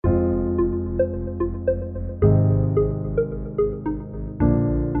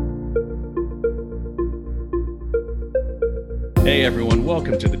Hey everyone,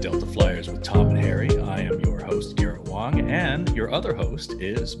 welcome to the Delta Flyers with Tom and Harry. I am your host, Garrett Wang, and your other host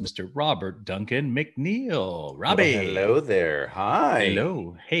is Mr. Robert Duncan McNeill. Robbie. Well, hello there. Hi.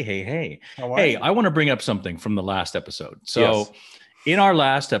 Hello. Hey. How are Hey, you? I want to bring up something from the last episode. So, Yes. in our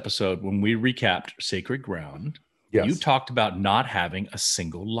last episode, when we recapped Sacred Ground, Yes. you talked about not having a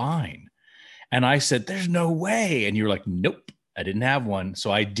single line. And I said, there's no way. And you were like, nope, I didn't have one.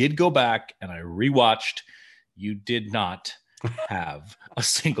 So I did go back and I rewatched. You did not have a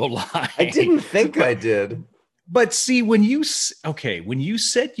single line. I didn't think I did. But see, when you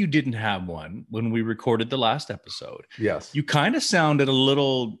said you didn't have one when we recorded the last episode, Yes. you kind of sounded a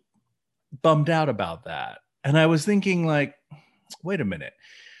little bummed out about that. And I was thinking, like, wait a minute.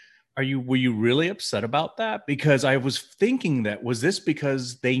 Were you really upset about that? Because I was thinking was this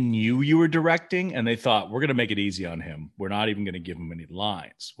because they knew you were directing and they thought, we're going to make it easy on him. We're not even going to give him any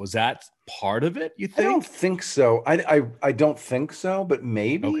lines. Was that part of it, you think? I don't think so. I don't think so, but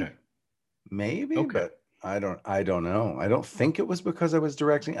maybe. Okay. Maybe, but I don't know. I don't think it was because I was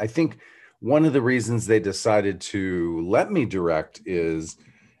directing. I think one of the reasons they decided to let me direct is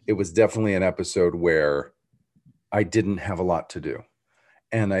it was definitely an episode where I didn't have a lot to do.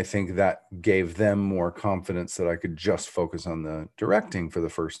 And I think that gave them more confidence that I could just focus on the directing for the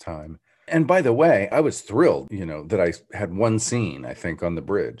first time. And by the way, I was thrilled, that I had one scene, I think, on the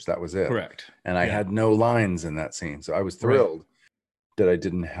bridge. That was it. Correct. And I had no lines in that scene. So I was thrilled that I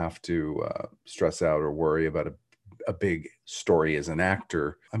didn't have to stress out or worry about a big story as an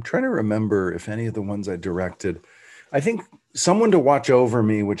actor. I'm trying to remember if any of the ones I directed. I think Someone to Watch Over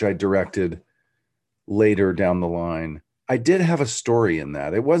Me, which I directed later down the line. I did have a story in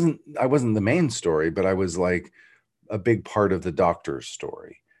that. I wasn't the main story, but I was like a big part of the doctor's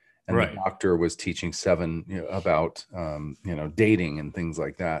story. And the doctor was teaching Seven about, dating and things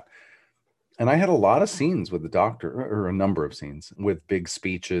like that. And I had a lot of scenes with the doctor, or a number of scenes with big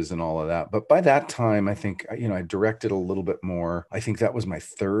speeches and all of that. But by that time, I think, I directed a little bit more. I think that was my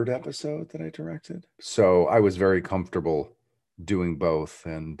third episode that I directed. So I was very comfortable doing both.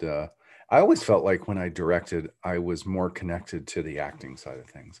 And I always felt like when I directed, I was more connected to the acting side of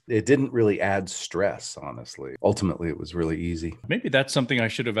things. It didn't really add stress, honestly. Ultimately, it was really easy. Maybe that's something I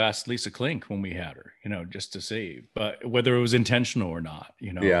should have asked Lisa Klink when we had her, just to see, but whether it was intentional or not,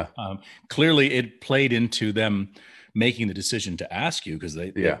 Yeah. Clearly it played into them making the decision to ask you because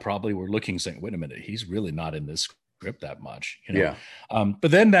they probably were looking, saying, wait a minute, he's really not in this script that much, Yeah.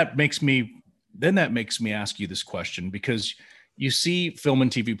 But then that makes me ask you this question, because you see film and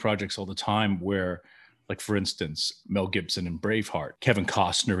TV projects all the time where, like, for instance, Mel Gibson in Braveheart, Kevin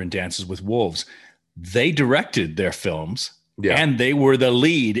Costner in Dances with Wolves, they directed their films and they were the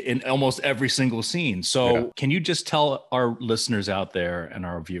lead in almost every single scene. So can you just tell our listeners out there and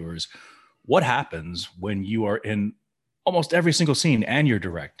our viewers what happens when you are in almost every single scene and you're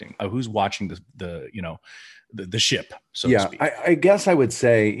directing? Who's watching the ship, so to speak? I guess I would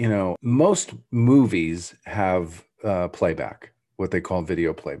say, most movies have playback, what they call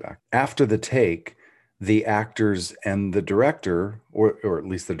video playback. After the take, the actors and the director, or at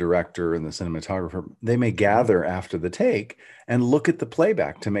least the director and the cinematographer, they may gather after the take and look at the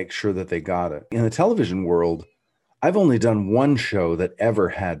playback to make sure that they got it. In the television world, I've only done one show that ever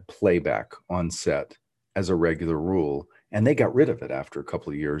had playback on set as a regular rule, and they got rid of it after a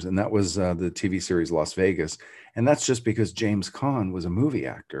couple of years, and that was the TV series Las Vegas. And that's just because James Caan was a movie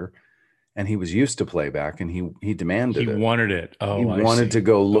actor, and he was used to playback, and he demanded it. He wanted it. Oh, he wanted to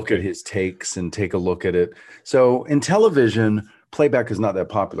go look at his takes and take a look at it. So in television, playback is not that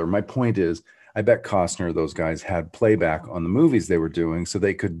popular. My point is, I bet Costner, those guys, had playback on the movies they were doing, so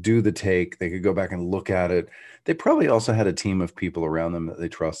they could do the take. They could go back and look at it. They probably also had a team of people around them that they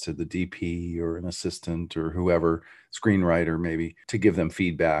trusted, the DP or an assistant or whoever, screenwriter maybe, to give them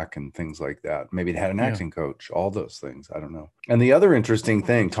feedback and things like that. Maybe they had an acting coach, all those things. I don't know. And the other interesting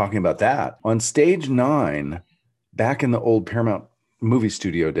thing, talking about that, on stage 9, back in the old Paramount movie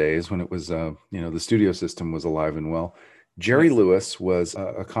studio days when it was, the studio system was alive and well, Jerry Lewis was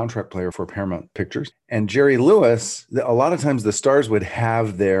a contract player for Paramount Pictures. And Jerry Lewis, a lot of times the stars would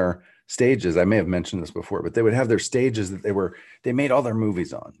have their stages. I may have mentioned this before, but they would have their stages that they made all their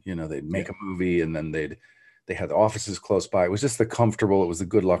movies on. They'd make a movie and then they had the offices close by. It was just it was the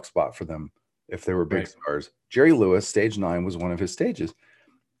good luck spot for them if they were big stars. Jerry Lewis, stage 9 was one of his stages.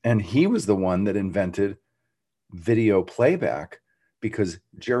 And he was the one that invented video playback, because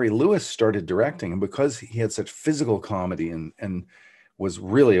Jerry Lewis started directing, and because he had such physical comedy and was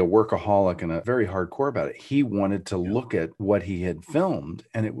really a workaholic and a very hardcore about it, he wanted to look at what he had filmed.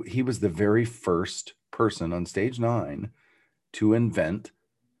 And he was the very first person on stage 9 to invent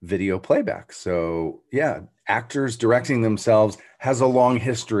video playback. So yeah, actors directing themselves has a long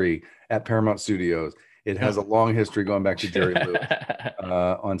history at Paramount Studios. It has a long history going back to Jerry Lewis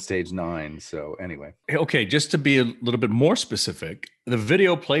on Stage 9. So anyway. Okay, just to be a little bit more specific, the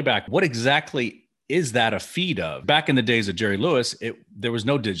video playback, what exactly is that a feed of? Back in the days of Jerry Lewis, there was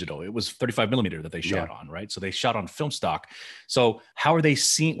no digital. It was 35 millimeter that they shot on, right? So they shot on film stock. So how are they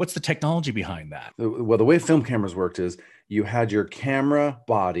seeing? What's the technology behind that? Well, the way film cameras worked is you had your camera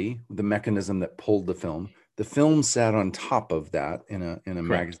body, the mechanism that pulled the film. The film sat on top of that in a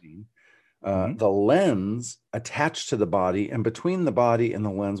magazine. The lens attached to the body, and between the body and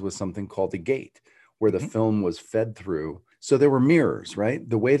the lens was something called a gate where the film was fed through. So there were mirrors, right?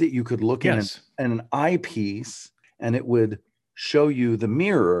 The way that you could look in an eyepiece and it would show you the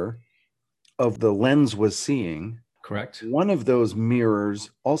mirror of the lens was seeing. Correct. One of those mirrors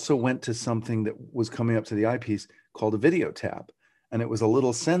also went to something that was coming up to the eyepiece called a video tab. And it was a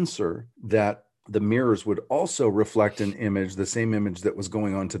little sensor that the mirrors would also reflect an image, the same image that was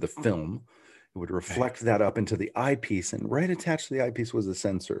going on to the film. It would reflect that up into the eyepiece, and right attached to the eyepiece was a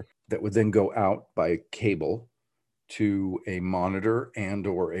sensor that would then go out by cable to a monitor and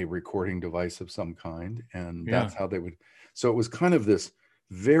or a recording device of some kind. And that's how they would. So it was kind of this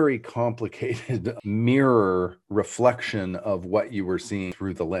very complicated mirror reflection of what you were seeing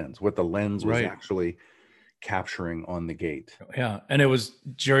through the lens, what the lens was actually capturing on the gate. Yeah. And it was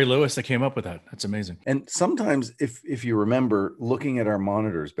Jerry Lewis that came up with that. That's amazing. And sometimes if you remember looking at our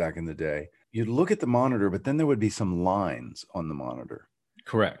monitors back in the day, you'd look at the monitor, but then there would be some lines on the monitor.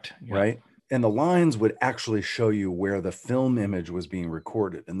 Correct. Yeah. Right. And the lines would actually show you where the film image was being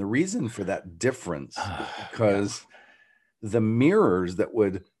recorded. And the reason for that difference is because the mirrors that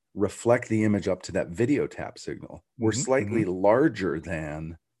would reflect the image up to that video tap signal were slightly larger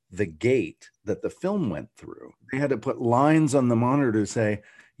than the gate that the film went through. They had to put lines on the monitor to say,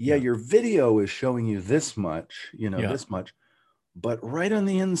 your video is showing you this much, this much. But right on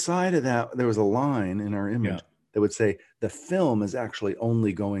the inside of that, there was a line in our image that would say the film is actually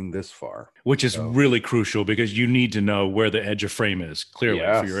only going this far. Which is really crucial because you need to know where the edge of frame is clearly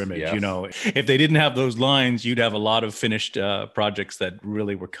for your image. If they didn't have those lines, you'd have a lot of finished projects that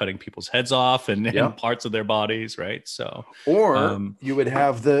really were cutting people's heads off and parts of their bodies, right? So, or you would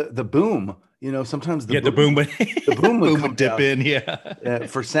have the boom. Sometimes the boom would dip down, in,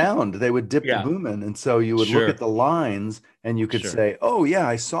 for sound. They would dip the boom in, and so you would look at the lines, and you could say, "Oh yeah,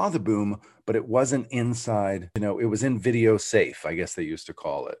 I saw the boom, but it wasn't inside. It was in video safe. I guess they used to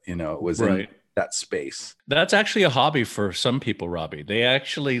call it. It was in that space." That's actually a hobby for some people, Robbie. They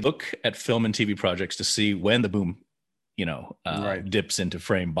actually look at film and TV projects to see when the boom dips into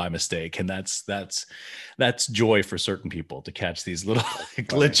frame by mistake, and that's joy for certain people to catch these little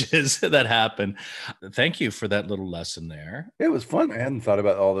glitches that happen. Thank you for that little lesson there. It was fun. I hadn't thought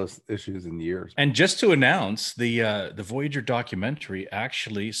about all those issues in years. And just to announce, the Voyager documentary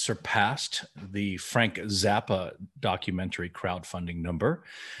actually surpassed the Frank Zappa documentary crowdfunding number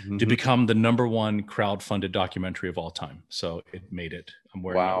to become the #1 crowdfunded documentary of all time. So it made it. I'm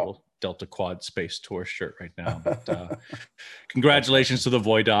wearing a little Delta Quad Space Tour shirt right now. But congratulations to the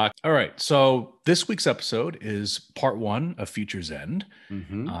Voidoc. All right. So this week's episode is part 1 of Future's End.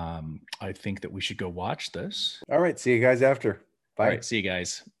 I think that we should go watch this. All right. See you guys after. Bye. All right. See you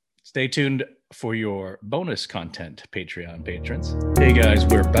guys. Stay tuned for your bonus content, Patreon patrons. Hey guys,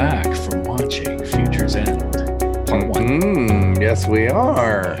 we're back from watching Future's End. Part 1. Yes, we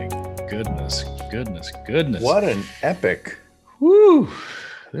are. My goodness. What an epic. Woo.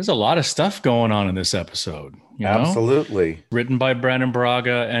 There's a lot of stuff going on in this episode. Absolutely. Written by Brandon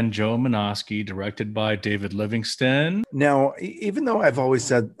Braga and Joe Menosky, directed by David Livingston. Now, even though I've always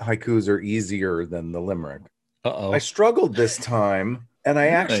said haikus are easier than the limerick, I struggled this time, and I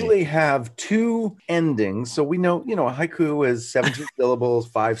actually have 2 endings. So we know, a haiku is 17 syllables,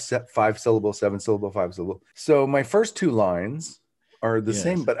 5 syllables, 7 syllable, 5 syllable. So my first 2 lines are the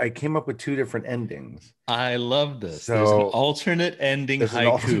same, but I came up with 2 different endings. I love this. So there's an alternate ending haiku. An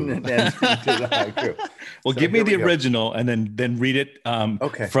alternate ending to the haiku. Well, give me the original and then read it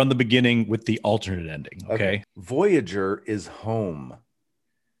from the beginning with the alternate ending. Okay. Voyager is home.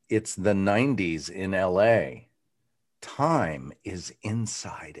 It's the 90s in LA. Time is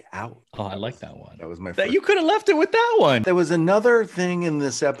inside out. Oh, I like that one. That was my first. You could have left it with that one. There was another thing in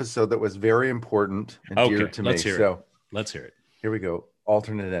this episode that was very important and dear to me. Let's hear it. Here we go.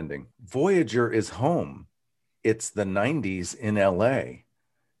 Alternate ending. Voyager is home. It's the 90s in LA.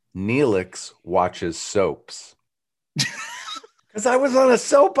 Neelix watches soaps. Because I was on a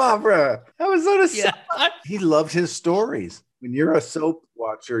soap opera. He loved his stories. When you're a soap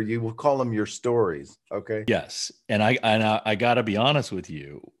watcher, you will call them your stories. Okay. Yes. And I gotta be honest with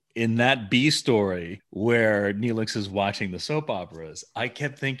you. In that B story where Neelix is watching the soap operas, I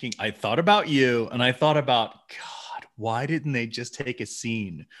kept thinking, I thought about you and I thought about, God, why didn't they just take a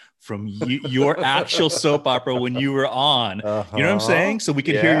scene from your actual soap opera when you were on? You know what I'm saying? So we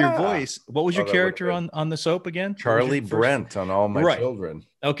could hear your voice. What was your character on the soap again? Charlie Brent on All My Children.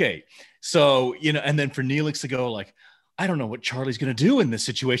 Okay. So, and then for Neelix to go like, I don't know what Charlie's going to do in this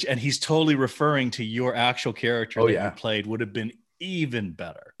situation. And he's totally referring to your actual character that you played would have been even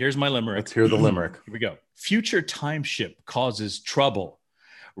better. Here's my limerick. Let's hear the limerick. Here we go. Future timeship causes trouble.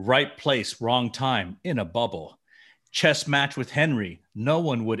 Right place, wrong time, in a bubble. Chess match with Henry, no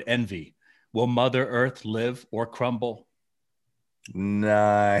one would envy. Will Mother Earth live or crumble?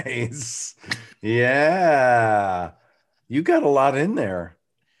 Nice. Yeah. You got a lot in there.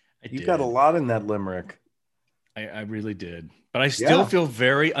 You got a lot in that limerick. I really did. But I still feel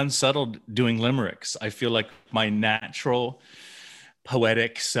very unsettled doing limericks. I feel like my natural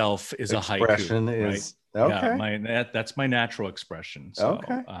poetic self is expression a haiku. Is right? okay. Yeah, that's my natural expression. So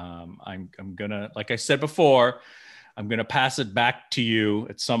okay. I'm gonna, like I said before, I'm gonna pass it back to you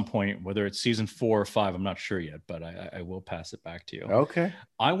at some point, whether it's season 4 or 5. I'm not sure yet, but I will pass it back to you. Okay.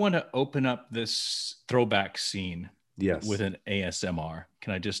 I want to open up this throwback scene. Yes. With an ASMR.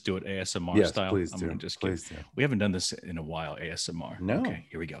 Can I just do it ASMR style? Please do. Please do. We haven't done this in a while, ASMR. No. Okay,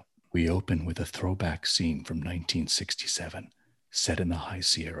 here we go. We open with a throwback scene from 1967, set in the high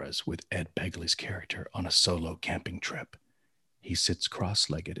Sierras with Ed Begley's character on a solo camping trip. He sits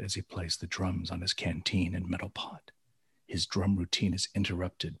cross-legged as he plays the drums on his canteen and metal pot. His drum routine is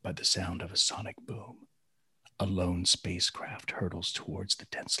interrupted by the sound of a sonic boom. A lone spacecraft hurtles towards the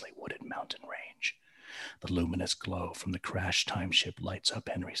densely wooded mountain range. The luminous glow from the crashed timeship lights up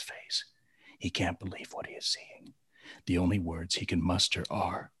Henry's face. He can't believe what he is seeing. The only words he can muster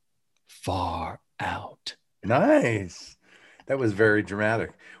are, far out. Nice. That was very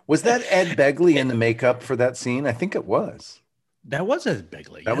dramatic. Was that Ed Begley in the makeup for that scene? I think it was. That was Ed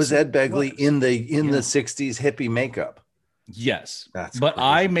Begley. That was Ed Begley in the 60s hippie makeup. Yes. But crazy.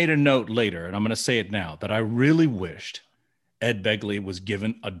 I made a note later, and I'm going to say it now, that I really wished Ed Begley was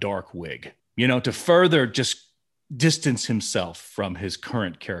given a dark wig. To further just distance himself from his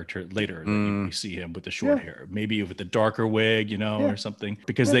current character later. You see him with the short hair, maybe with the darker wig, or something,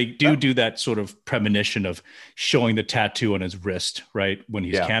 because they do that sort of premonition of showing the tattoo on his wrist, right, when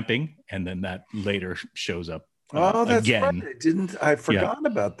he's camping, and then that later shows up that's again. Right. I forgot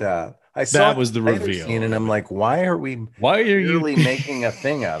about that. I saw that was the reveal, scene, and I'm like, why are you really making a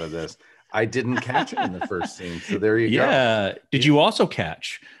thing out of this? I didn't catch it in the first scene, so there you go. Yeah. Did you also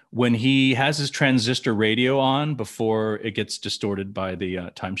catch when he has his transistor radio on before it gets distorted by the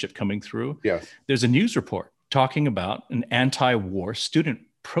timeship coming through? Yes. There's a news report talking about an anti-war student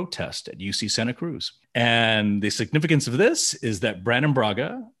protest at UC Santa Cruz. And the significance of this is that Brandon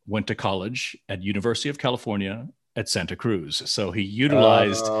Braga went to college at University of California at Santa Cruz. So he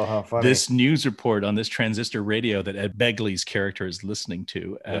utilized this news report on this transistor radio that Ed Begley's character is listening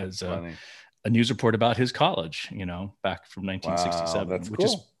to as a news report about his college, back from 1967, which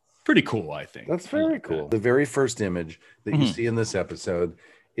is pretty cool, I think. That's very cool. The very first image that you see in this episode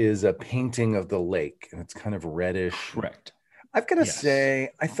is a painting of the lake, and it's kind of reddish. Correct. I've got to say,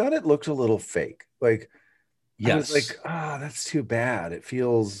 I thought it looked a little fake. I was like, that's too bad. It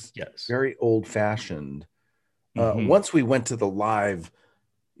feels very old-fashioned. Once we went to the live,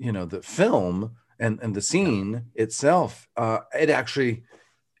 the film and the scene itself, it actually,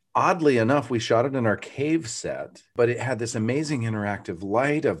 oddly enough, we shot it in our cave set, but it had this amazing interactive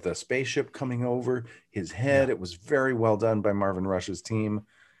light of the spaceship coming over his head. It was very well done by Marvin Rush's team.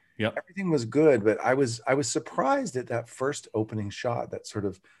 Yep. Everything was good, but I was surprised at that first opening shot, that sort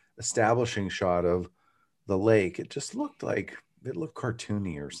of establishing shot of the lake. It just looked like it looked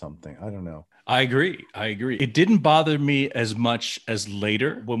cartoony or something. I don't know. I agree. It didn't bother me as much as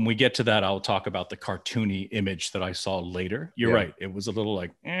later. When we get to that, I'll talk about the cartoony image that I saw later. You're right. It was a little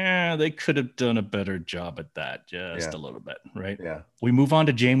like, they could have done a better job at that. Just a little bit, right? Yeah. We move on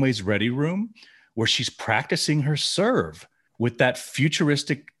to Janeway's ready room, where she's practicing her serve with that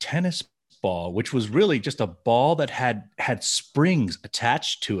futuristic tennis ball, which was really just a ball that had springs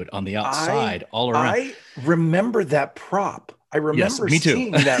attached to it on the outside all around. I remember that prop. I remember me too.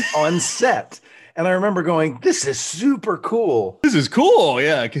 seeing that on set. And I remember going, this is super cool. This is cool.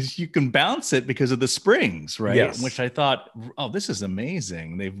 Yeah. Because you can bounce it because of the springs, right? Yes. Which I thought, this is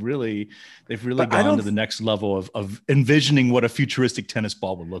amazing. They've really gone to the next level of envisioning what a futuristic tennis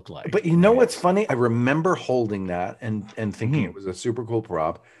ball would look like. But you know what's funny? I remember holding that and thinking it was a super cool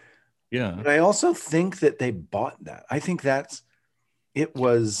prop. Yeah. But I also think that they bought that. I think it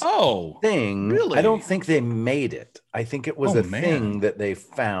was a thing. Really? I don't think they made it. I think it was a thing that they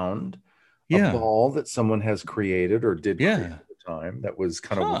found, a ball that someone has created or did create at the time that was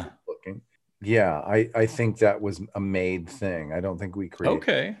kind of weird looking. Yeah, I think that was a made thing. I don't think we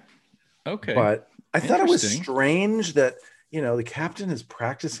created. Okay. But I thought it was strange that, the captain is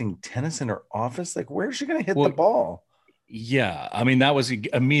practicing tennis in her office. Like, where's she going to hit the ball? Yeah. I mean, that was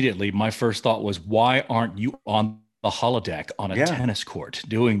immediately my first thought was, why aren't you on the holodeck on a tennis court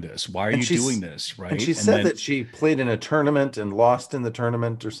doing this? Why are you doing this? Right. And she said that she played in a tournament and lost in the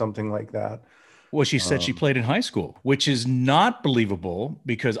tournament or something like that. Well, she said she played in high school, which is not believable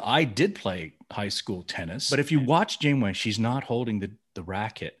because I did play high school tennis. But if you watch Janeway, she's not holding the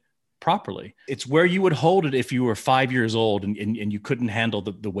racket properly. It's where you would hold it if you were 5 years old and you couldn't handle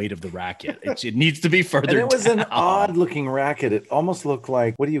the weight of the racket. It needs to be further down. And it was an odd looking racket. It almost looked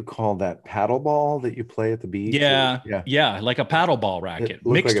like, what do you call that, paddle ball that you play at the beach? Yeah, like a paddle ball racket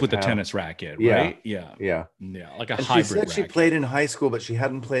mixed with a tennis racket, right? Yeah, like a hybrid. She said she played in high school, but she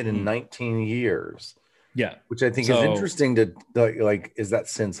hadn't played in 19 years. Yeah, which I think is interesting to like. Is that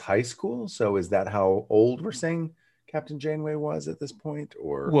since high school? So is that how old we're saying Captain Janeway was at this point?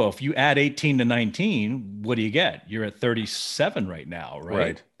 Or, well, if you add 18 to 19, what do you get? You're at 37 right now,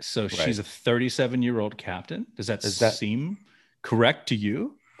 right? So she's a 37-year-old captain. Does that seem correct to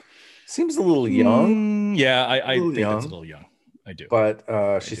you? Seems a little young. Yeah, I think that's a little young. I do. But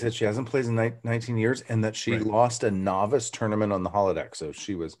she said she hasn't played in 19 years and that she lost a novice tournament on the holodeck. So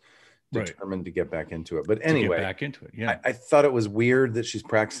she was determined to get back into it. But anyway, back into it. Yeah. I thought it was weird that she's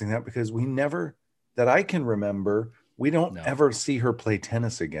practicing that because we never, that I can remember, we don't ever see her play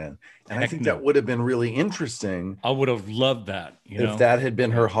tennis again. And I think that would have been really interesting. I would have loved that. If that had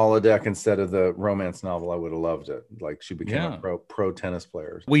been her holodeck instead of the romance novel, I would have loved it. Like she became a pro tennis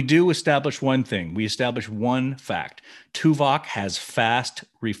player. We do establish one thing. We establish one fact. Tuvok has fast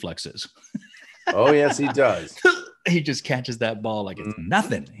reflexes. Oh, yes, he does. He just catches that ball like it's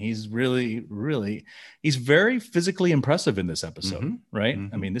nothing. He's he's very physically impressive in this episode, right?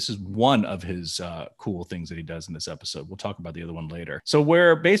 I mean, this is one of his cool things that he does in this episode. We'll talk about the other one later. So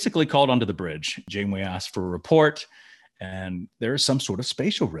we're basically called onto the bridge. Janeway asks for a report, and there is some sort of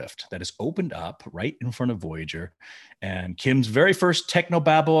spatial rift that is opened up right in front of Voyager. And Kim's very first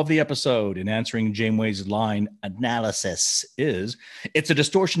technobabble of the episode in answering Janeway's line analysis is, it's a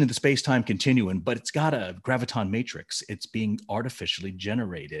distortion in the space-time continuum, but it's got a graviton matrix. It's being artificially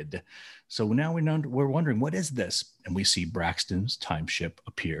generated. So now we're wondering, what is this? And we see Braxton's timeship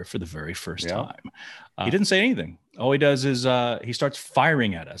appear for the very first time. He didn't say anything. All he does is he starts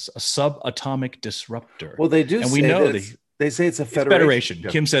firing at us, a subatomic disruptor. Well, they do, and we know that they say it's a Federation.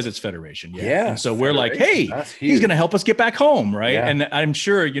 Kim says it's Federation. Yeah. And so we're like, hey, he's going to help us get back home, right? Yeah. And I'm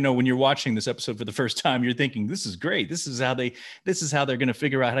sure, when you're watching this episode for the first time, you're thinking, this is great. This is how they're going to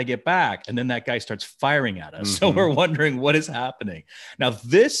figure out how to get back. And then that guy starts firing at us. So we're wondering what is happening. Now,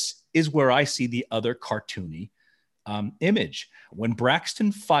 this is where I see the other cartoony image. When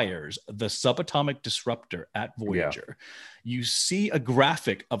Braxton fires the subatomic disruptor at Voyager, you see a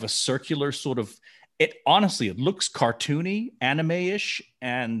graphic of a circular sort of, it looks cartoony, anime-ish,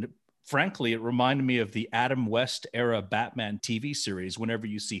 and frankly, it reminded me of the Adam West era Batman TV series. Whenever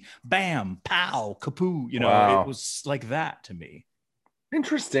you see bam, pow, kapoo, it was like that to me.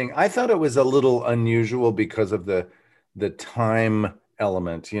 Interesting. I thought it was a little unusual because of the time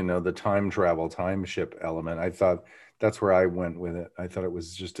element, the time travel, time ship element. I thought that's where I went with it. I thought it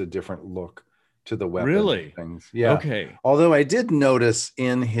was just a different look to the weapon. Really? Things. Yeah. Okay. Although I did notice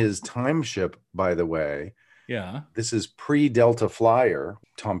in his time ship, by the way, this is pre-Delta Flyer.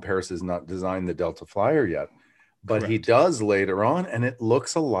 Tom Paris has not designed the Delta Flyer yet, but he does later on, and it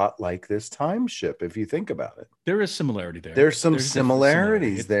looks a lot like this time ship if you think about it. There is similarity there. There's some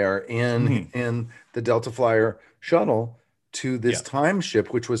similarities there in the Delta Flyer shuttle to this time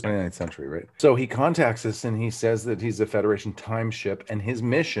ship, which was 29th century, right? So he contacts us and he says that he's a Federation time ship and his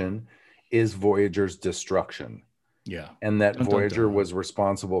mission is Voyager's destruction. Yeah. And that Voyager was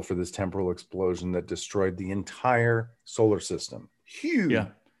responsible for this temporal explosion that destroyed the entire solar system. Huge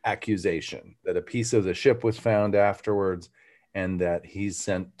accusation that a piece of the ship was found afterwards and that he's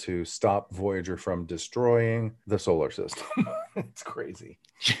sent to stop Voyager from destroying the solar system. It's crazy.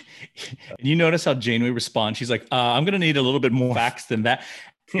 You notice how Janeway responds. She's like, I'm going to need a little bit more facts than that.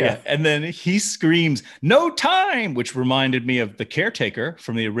 Yeah. And then he screams, no time, which reminded me of the caretaker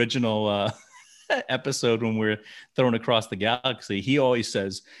from the original episode when we're thrown across the galaxy. He always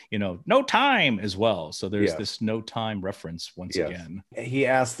says, no time as well. So there's this no time reference once again. He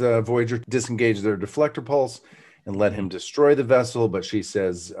asked the Voyager to disengage their deflector pulse. and let him destroy the vessel. But she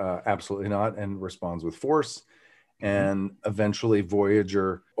says absolutely not and responds with force. And eventually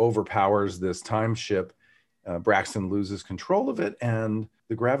Voyager overpowers this time ship. Braxton loses control of it, and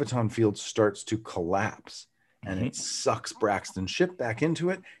the graviton field starts to collapse. And it sucks Braxton's ship back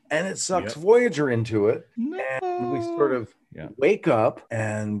into it, and it sucks Voyager into it. No. And we sort of wake up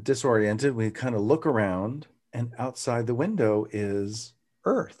and disoriented. We kind of look around, and outside the window is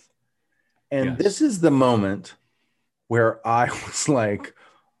Earth. And this is the moment where I was like,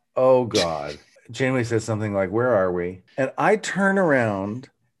 oh God. Janeway says something like, where are we? And I turn around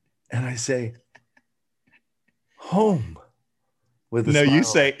and I say, home. No, you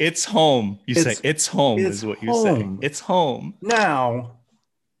say it's home. You say it's home is what you say. It's home. Now,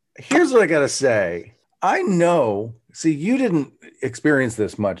 here's what I got to say. I know, see, you didn't experience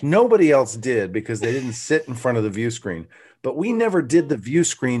this much. Nobody else did because they didn't sit in front of the view screen. But we never did the view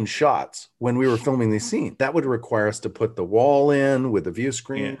screen shots when we were filming these scenes. That would require us to put the wall in with the view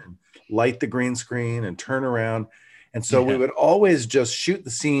screen, light the green screen, and turn around. And so we would always just shoot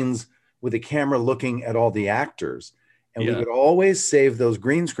the scenes with the camera looking at all the actors. And we would always save those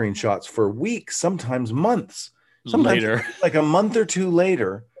green screen shots for weeks, sometimes months, sometimes later, like a month or two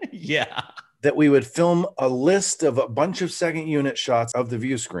later. That we would film a list of a bunch of second unit shots of the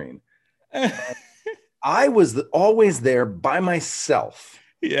view screen. I was always there by myself.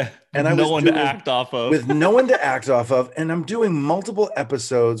 And I was no one to act off of. With no one to act off of. And I'm doing multiple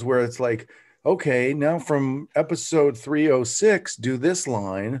episodes where it's like, okay, now from episode 306, do this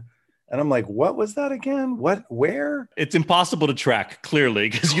line. And I'm like, what was that again? What, where? It's impossible to track, clearly,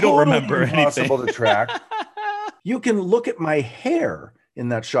 because you don't remember anything. Impossible to track. You can look at my hair in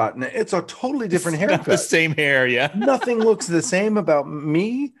that shot, and it's a totally different haircut. Not the same hair, Nothing looks the same about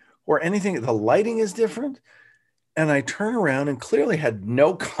me or anything. The lighting is different. And I turn around and clearly had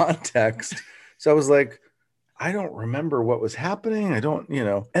no context. So I was like, I don't remember what was happening. I don't,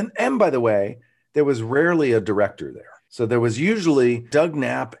 And by the way, there was rarely a director there. So there was usually Doug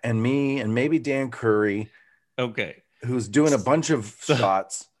Knapp and me and maybe Dan Curry. Who's doing a bunch of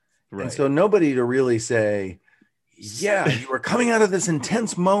shots. And so nobody to really say, yeah, you were coming out of this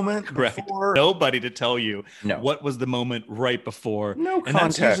intense moment before. Nobody to tell you what was the moment right before. No context. And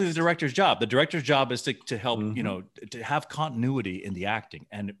that's usually the director's job. The director's job is to help, to have continuity in the acting.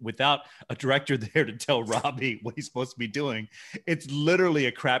 And without a director there to tell Robbie what he's supposed to be doing, it's literally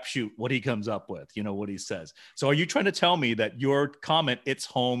a crapshoot what he comes up with, what he says. So are you trying to tell me that your comment, it's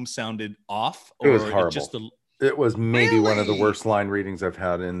home, sounded off? Or it was horrible. It was maybe one of the worst line readings I've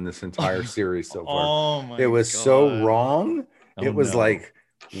had in this entire series so far. It was so wrong. It was like,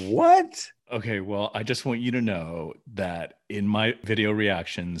 what? Okay, well, I just want you to know that in my video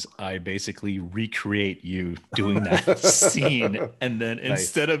reactions, I basically recreate you doing that scene. And then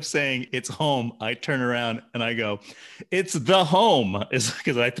instead of saying it's home, I turn around and I go, it's the home, is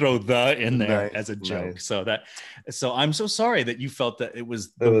because I throw the in there as a joke. So I'm so sorry that you felt that it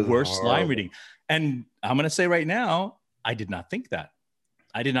was the worst line reading. And I'm going to say right now, I did not think that.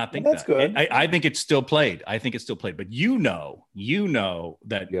 I did not think that's good. I think it's still played. But you know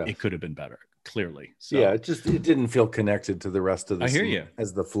that it could have been better, clearly. So. Yeah, it didn't feel connected to the rest of the scene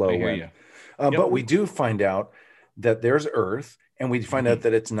as the flow went. But we do find out that there's Earth, and we find out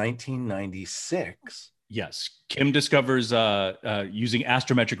that it's 1996. Yes. Kim discovers using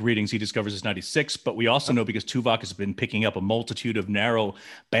astrometric readings, he discovers it's 96, but we also know because Tuvok has been picking up a multitude of narrow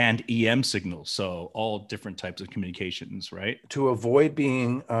band EM signals. So all different types of communications, right? To avoid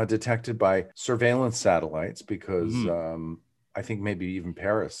being detected by surveillance satellites, because I think maybe even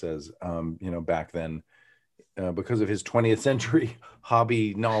Paris says, back then, because of his 20th century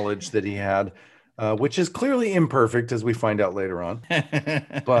hobby knowledge that he had, which is clearly imperfect, as we find out later on.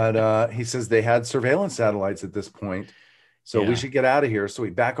 But he says they had surveillance satellites at this point, so we should get out of here. So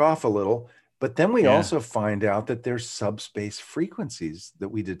we back off a little. But then we also find out that there's subspace frequencies that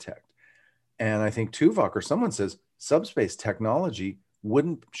we detect. And I think Tuvok or someone says subspace technology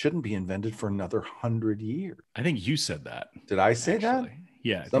shouldn't be invented for another 100 years. I think you said that. Did I say that?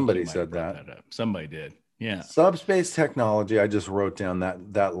 Yeah. Somebody said that. Somebody did. Yeah. Subspace technology. I just wrote down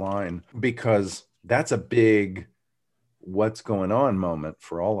that line because that's a big what's going on moment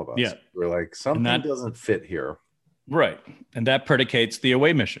for all of us. Yeah. We're like, something doesn't fit here. Right. And that predicates the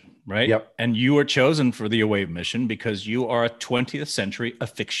away mission, right? Yep. And you were chosen for the away mission because you are a 20th century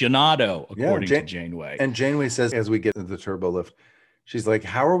aficionado, according to Janeway. And Janeway says, as we get into the turbo lift, she's like,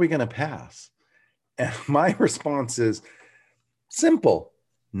 how are we going to pass? And my response is simple: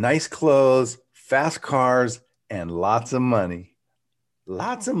 nice clothes, fast cars, and lots of money.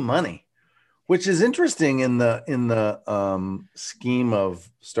 Lots of money. Which is interesting in the scheme of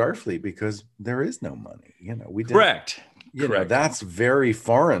Starfleet, because there is no money. We did. Correct. That's very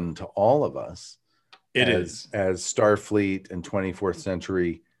foreign to all of us. It as Starfleet and 24th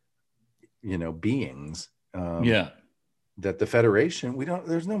century, beings. That the Federation,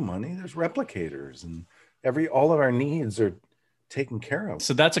 there's no money. There's replicators, and all of our needs are taken care of.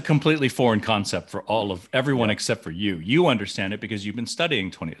 So that's a completely foreign concept for everyone except for you. You understand it because you've been studying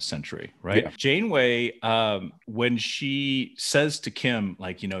 20th century, right? Yeah. Janeway, when she says to Kim,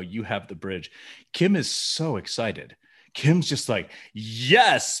 like, you have the bridge, Kim is so excited. Kim's just like,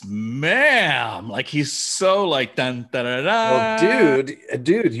 yes, ma'am. Like, he's so like, dun, da, da, da. Well,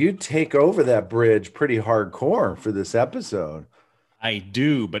 dude, you take over that bridge pretty hardcore for this episode. I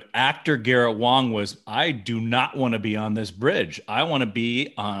do, but actor Garrett Wang I do not want to be on this bridge. I want to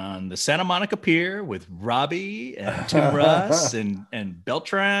be on the Santa Monica Pier with Robbie and Tim Russ and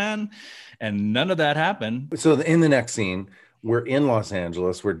Beltran, and none of that happened. So in the next scene, we're in Los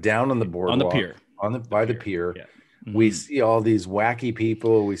Angeles. We're down on the boardwalk. On the pier. By the pier. Yeah. Mm-hmm. We see all these wacky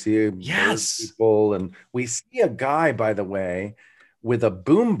people. We see people, and we see a guy, by the way, with a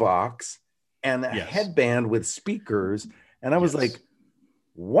boombox and a headband with speakers. And I was like,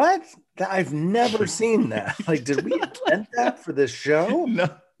 what? I've never seen that. Like, did we invent that for this show? No.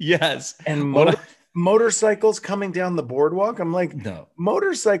 Yes. And motorcycles coming down the boardwalk. I'm like, no,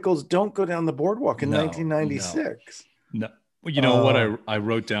 motorcycles don't go down the boardwalk in 1996. No. Well, you know what I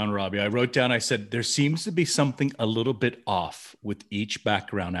wrote down, Robbie? I said, there seems to be something a little bit off with each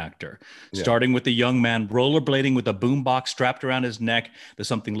background actor. Starting with the young man rollerblading with a boombox strapped around his neck. There's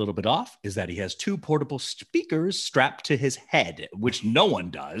something a little bit off is that he has two portable speakers strapped to his head, which no one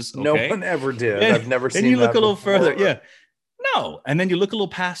does. Okay? No one ever did. I've never seen that. And you look a little further. Yeah. No. And then you look a little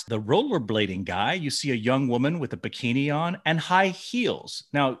past the rollerblading guy. You see a young woman with a bikini on and high heels.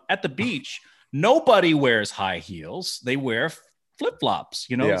 Now, at the beach, nobody wears high heels. They wear flip-flops,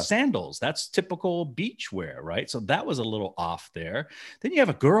 sandals. That's typical beach wear, right? So that was a little off there. Then you have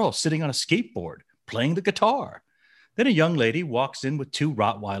a girl sitting on a skateboard playing the guitar. Then a young lady walks in with two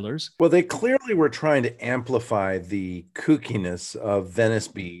Rottweilers. Well, they clearly were trying to amplify the kookiness of Venice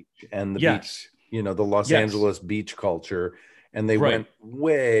Beach and the beach, the Los Angeles beach culture. And they went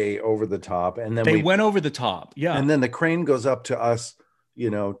way over the top. And then they went over the top. Yeah. And then the crane goes up to us,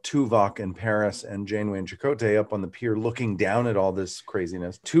 Tuvok and Paris and Janeway and Chakotay up on the pier looking down at all this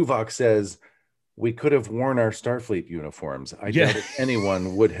craziness. Tuvok says, we could have worn our Starfleet uniforms. I doubt if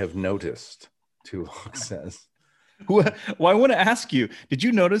anyone would have noticed, Tuvok says. Well, I want to ask you, did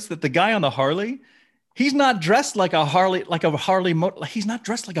you notice that the guy on the Harley, he's not dressed like a Harley, he's not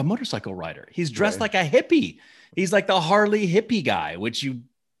dressed like a motorcycle rider. He's dressed like a hippie. He's like the Harley hippie guy, which you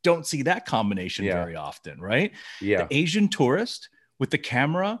don't see that combination very often, right? Yeah. The Asian tourist with the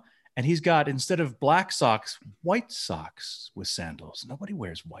camera, and he's got, instead of black socks, white socks with sandals. Nobody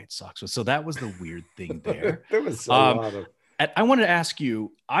wears white socks. So that was the weird thing there. There was a lot of... I wanted to ask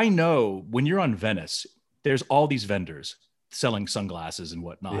you, I know when you're on Venice, there's all these vendors selling sunglasses and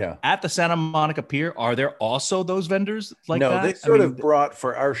whatnot. Yeah. At the Santa Monica Pier, are there also those vendors like that? No, they sort of brought,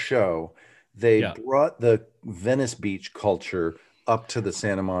 for our show, they brought the Venice Beach culture up to the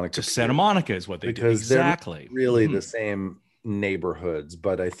Santa Monica Pier. Santa Monica is what they do. Exactly. They're really the same neighborhoods,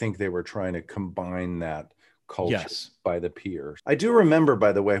 but I think they were trying to combine that culture by the pier. I do remember,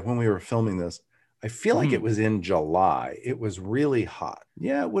 by the way, when we were filming this, I feel like it was in July. It was really hot.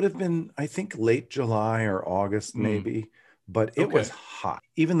 Yeah, it would have been, I think, late July or August maybe, but it was hot.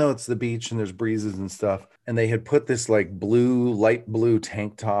 Even though it's the beach and there's breezes and stuff, and they had put this like light blue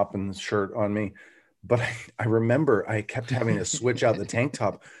tank top and shirt on me. But I remember I kept having to switch out the tank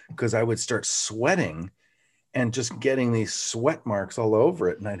top because I would start sweating and just getting these sweat marks all over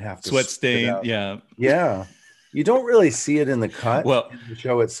it, and I'd have to sweat stain. Yeah. You don't really see it in the cut, in the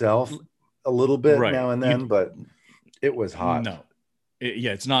show itself, a little bit now and then, but it was hot. No,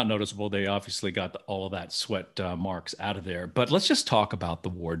 it's not noticeable. They obviously got all of that sweat marks out of there. But let's just talk about the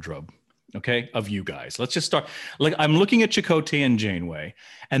wardrobe, okay, of you guys. Let's just start. Like, I'm looking at Chakotay and Janeway,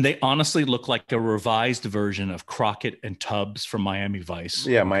 and they honestly look like a revised version of Crockett and Tubbs from Miami Vice.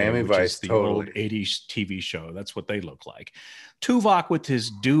 Yeah, Miami Vice, the old 80s TV show. That's what they look like. Tuvok with his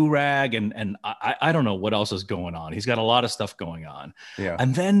do-rag, and I don't know what else is going on. He's got a lot of stuff going on. Yeah.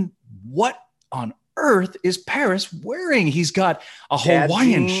 And then what on earth is Paris wearing? He's got a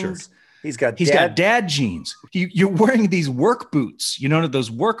Hawaiian shirt. He's got dad jeans. You're wearing these work boots,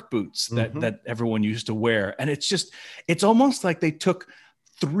 those work boots that everyone used to wear. And it's almost like they took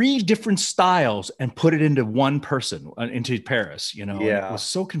three different styles and put it into one person, into Paris, It was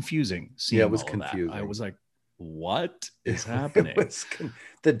so confusing. Yeah, it was confusing. I was like, what is happening?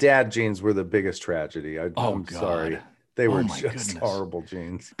 The dad genes were the biggest tragedy. I'm God. sorry. They were just goodness. horrible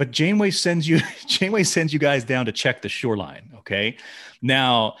genes. But Janeway sends you guys down to check the shoreline. Okay.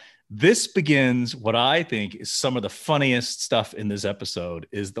 Now, this begins what I think is some of the funniest stuff in this episode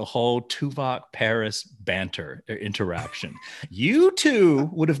is the whole Tuvok Paris banter interaction. You two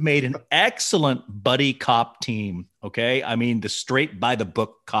would have made an excellent buddy cop team. Okay. I mean, the straight by the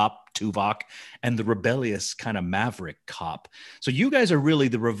book cop Tuvok and the rebellious kind of maverick cop. So you guys are really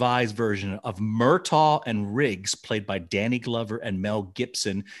the revised version of Murtaugh and Riggs, played by Danny Glover and Mel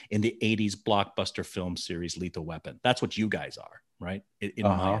Gibson in the 80s blockbuster film series Lethal Weapon. That's what you guys are, right? In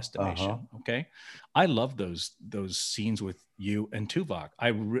my estimation. Okay. I love those scenes with you and Tuvok.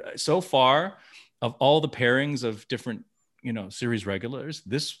 So far, of all the pairings of different, series regulars,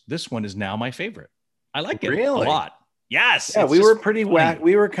 this one is now my favorite. I like it a lot. Yes. Yeah, we were pretty whack.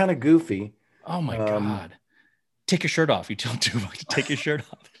 We were kind of goofy. Oh my God. Take your shirt off. You tell Tuvok to take your shirt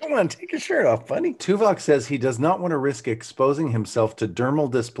off. Come on, take your shirt off, buddy. Tuvok says he does not want to risk exposing himself to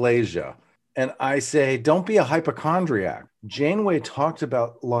dermal dysplasia. And I say, don't be a hypochondriac. Janeway talked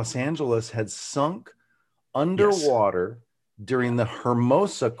about Los Angeles had sunk underwater during the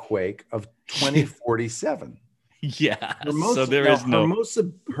Hermosa quake of 2047. Yeah. Hermosa, so there is no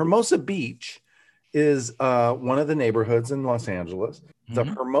Hermosa Beach is one of the neighborhoods in Los Angeles. The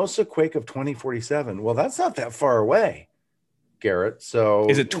Hermosa quake of 2047. Well, that's not that far away, Garrett. So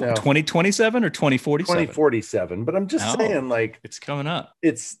is it 2027 or 2047? 2047. But I'm just saying, like, it's coming up.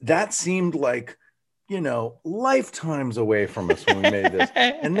 That seemed like, lifetimes away from us when we made this.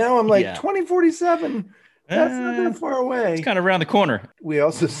 And now I'm like, 2047. That's not that far away. It's kind of around the corner. We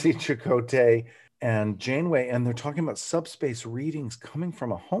also see Chakotay and Janeway, and they're talking about subspace readings coming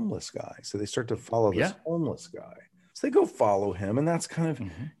from a homeless guy. So they start to follow this homeless guy. So they go follow him, and that's kind of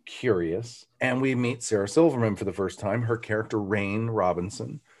curious. And we meet Sarah Silverman for the first time, her character, Rain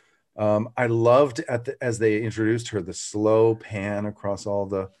Robinson. I loved as they introduced her, the slow pan across all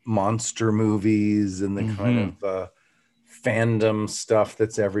the monster movies and the kind of fandom stuff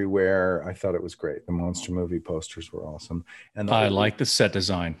that's everywhere. I thought it was great. The monster movie posters were awesome. And I like the set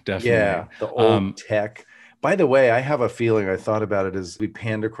design, definitely. Yeah, the old tech. By the way, I have a feeling, I thought about it as we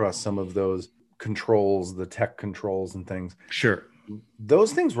panned across some of those controls, the tech controls and things. Sure.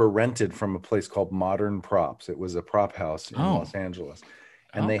 Those things were rented from a place called Modern Props. It was a prop house in Los Angeles.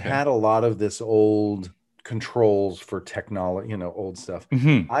 And they had a lot of this old controls for technology, old stuff.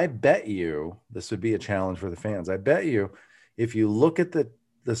 I bet you, this would be a challenge for the fans. I bet you, if you look at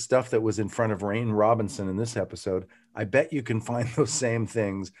the stuff that was in front of Rain Robinson in this episode, I bet you can find those same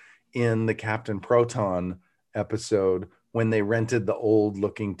things in the Captain Proton episode when they rented the old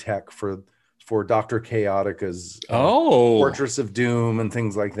looking tech for Dr. Chaotica's Fortress of Doom and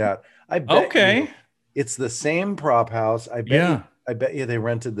things like that. I bet you it's the same prop house. I bet you they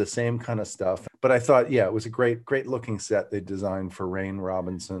rented the same kind of stuff. But I thought, it was a great looking set they designed for Rain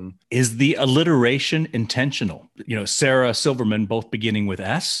Robinson. Is the alliteration intentional? Sarah Silverman both beginning with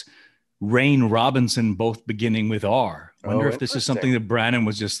S, Rain Robinson both beginning with R. Wonder if this is something that Brannon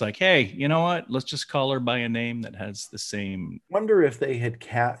was just like, hey, you know what? Let's just call her by a name that has the same. Wonder if they had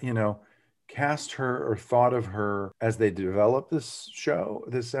cast her or thought of her as they developed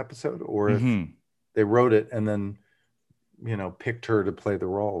this episode, or if they wrote it and then picked her to play the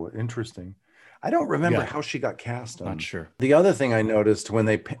role. Interesting. I don't remember how she got cast on. Not sure. The other thing I noticed when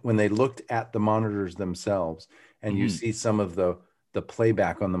they looked at the monitors themselves, and you see some of the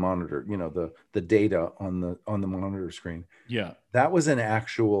playback on the monitor, the data on the monitor screen. Yeah, that was an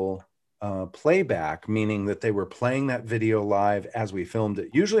actual playback, meaning that they were playing that video live as we filmed it.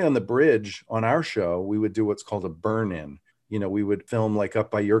 Usually on the bridge on our show, we would do what's called a burn-in. We would film like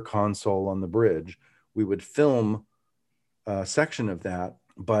up by your console on the bridge. We would film a section of that,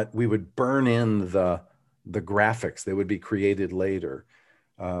 but we would burn in the graphics. They would be created later.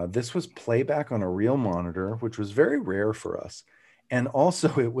 This was playback on a real monitor, which was very rare for us. And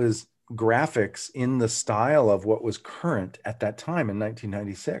also it was graphics in the style of what was current at that time in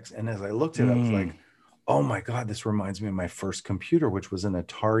 1996. And as I looked at it, I was like, oh my God, this reminds me of my first computer, which was an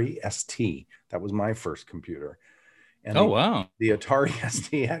Atari ST. That was my first computer. And the Atari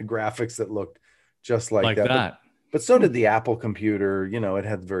ST had graphics that looked just like that. But so did the Apple computer. It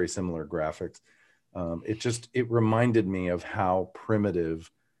had very similar graphics. It reminded me of how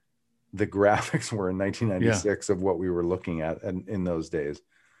primitive the graphics were in 1996 of what we were looking at in those days.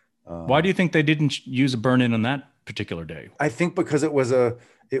 Why do you think they didn't use a burn-in on that particular day? I think because it was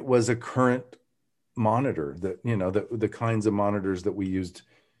a current monitor that, the kinds of monitors that we used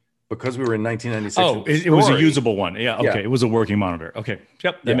because we were in 1996. Oh, it was a usable one. Yeah. Okay. Yeah. It was a working monitor. Okay.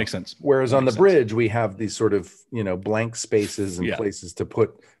 Yep. That makes sense. Whereas on the bridge, we have these sort of, blank spaces and places to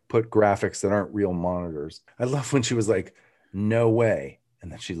put graphics that aren't real monitors. I love when she was like, no way.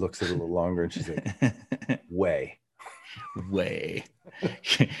 And then she looks at it a little longer and she's like, way.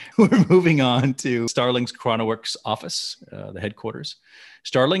 We're moving on to Starling's Chronoworks office, the headquarters.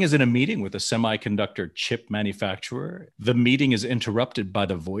 Starling is in a meeting with a semiconductor chip manufacturer. The meeting is interrupted by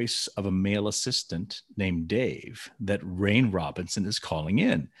the voice of a male assistant named Dave that Rain Robinson is calling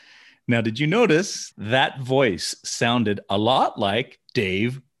in. Now, did you notice that voice sounded a lot like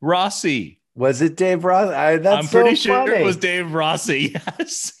Dave Rossi? Was it Dave Rossi? I'm pretty sure it was Dave Rossi.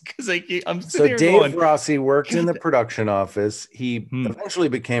 Yes, because I'm sitting here Dave Rossi worked in the production office. He eventually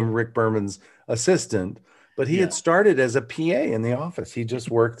became Rick Berman's assistant, but he had started as a PA in the office. He just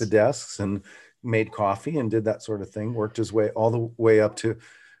worked the desks and made coffee and did that sort of thing. Worked his way all the way up to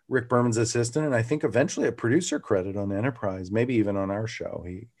Rick Berman's assistant, and I think eventually a producer credit on Enterprise, maybe even on our show.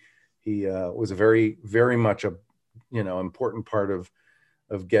 He was a very, very much a important part of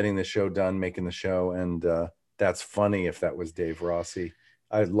getting the show done, making the show. And that's funny if that was Dave Rossi.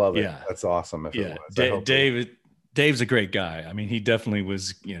 I love it. Yeah. That's awesome. If it was. Dave's a great guy. I mean, he definitely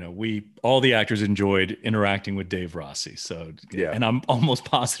was, all the actors enjoyed interacting with Dave Rossi. So, and I'm almost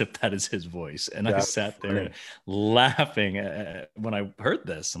positive that is his voice. And I sat there laughing when I heard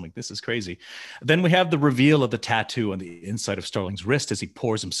this. I'm like, this is crazy. Then we have the reveal of the tattoo on the inside of Starling's wrist as he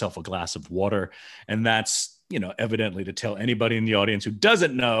pours himself a glass of water. And that's, evidently to tell anybody in the audience who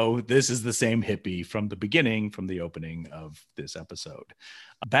doesn't know, this is the same hippie from the beginning, from the opening of this episode.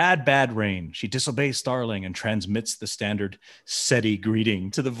 Bad Rain. She disobeys Starling and transmits the standard SETI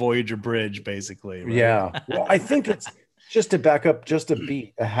greeting to the Voyager bridge, basically. Right? Yeah. Well, I think it's just to back up just a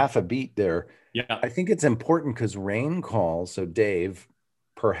beat, a half a beat there. Yeah. I think it's important because Rain calls. So Dave,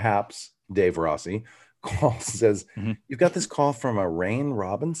 perhaps Dave Rossi, calls, says, you've got this call from a Rain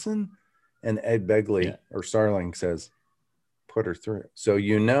Robinson? And Ed Begley or Starling says, put her through. So,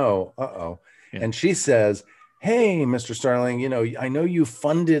 uh-oh. Yeah. And she says, hey, Mr. Starling, I know you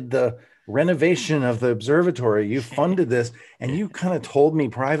funded the renovation of the observatory. You funded this. And you kind of told me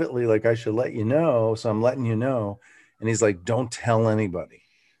privately, like, I should let you know. So I'm letting you know. And he's like, don't tell anybody.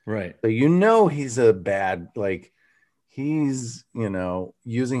 Right. So, he's a bad, he's,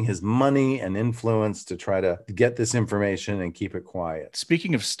 using his money and influence to try to get this information and keep it quiet.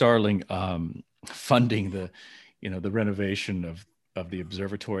 Speaking of Starling funding the renovation of the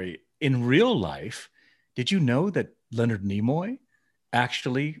observatory, in real life, did you know that Leonard Nimoy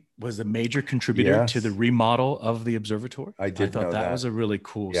actually was a major contributor to the remodel of the observatory? I thought that was a really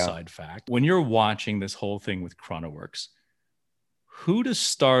cool side fact. When you're watching this whole thing with Chronoworks, who does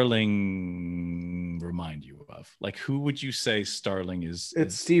Starling remind you of? Like, who would you say Starling is?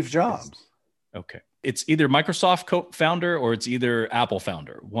 It's Steve Jobs. Okay. It's either Microsoft co-founder or it's either Apple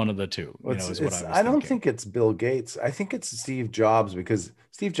founder. One of the two. I don't think it's Bill Gates. I think it's Steve Jobs because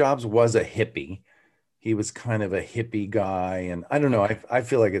Steve Jobs was a hippie. He was kind of a hippie guy. And I don't know. I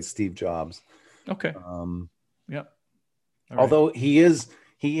feel like it's Steve Jobs. Okay. Although he is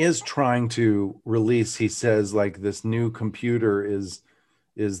trying to release, he says, like, this new computer is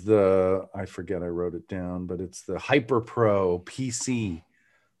the, I forget, I wrote it down, but it's the Hyper Pro PC,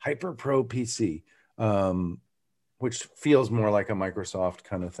 which feels more like a Microsoft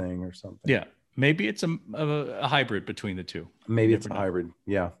kind of thing or something. Yeah. Maybe it's a hybrid between the two. Maybe it's a hybrid.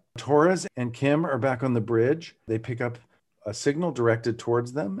 Yeah. Torres and Kim are back on the bridge. They pick up a signal directed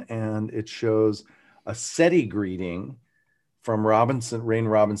towards them, and it shows a SETI greeting from Rain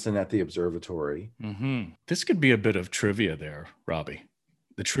Robinson at the observatory. Mm-hmm. This could be a bit of trivia there, Robbie.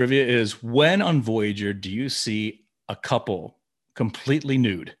 The trivia is, when on Voyager do you see a couple completely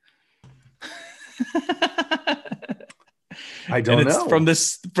nude? I don't know. From the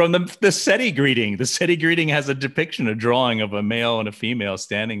SETI greeting. The SETI greeting has a depiction, a drawing of a male and a female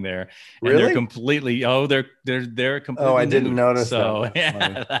standing there. And really? They're completely, they're completely I didn't notice so,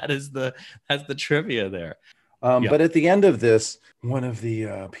 that. That's the trivia there. But at the end of this, one of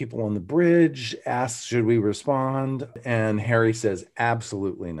the people on the bridge asks, should we respond? And Harry says,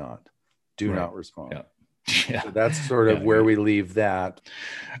 absolutely not. Do not respond. Yeah. So that's sort of where we leave that.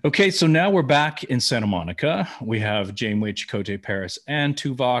 Okay, so now we're back in Santa Monica. We have Janeway, Chakotay, Paris, and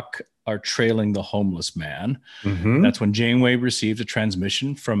Tuvok are trailing the homeless man. Mm-hmm. That's when Janeway receives a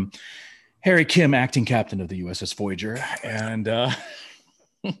transmission from Harry Kim, acting captain of the USS Voyager. And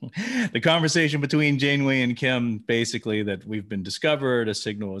the conversation between Janeway and Kim, basically, that we've been discovered, a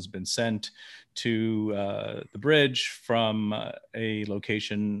signal has been sent to the bridge from a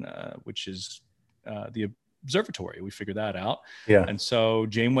location which is the observatory. We figured that out. Yeah. And so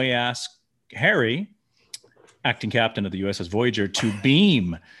Janeway asked Harry, acting captain of the USS Voyager, to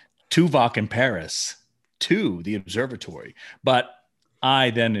beam Tuvok and Paris to the observatory. But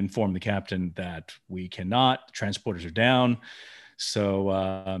I then informed the captain that we cannot. Transporters are down. So,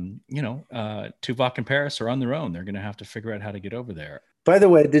 Tuvok and Paris are on their own. They're going to have to figure out how to get over there. By the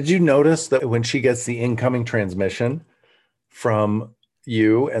way, did you notice that when she gets the incoming transmission from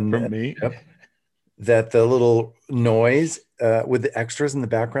you and From me? that the little noise with the extras in the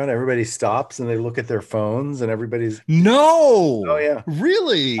background, everybody stops and they look at their phones and everybody's... No. Oh, yeah.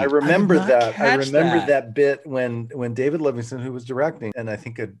 Really? I remember that. I remember that bit when David Livingston, who was directing, and I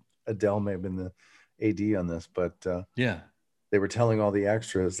think Adele may have been the AD on this, but they were telling all the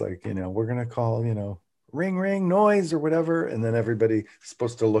extras, like, we're going to call, ring, ring, noise or whatever. And then everybody's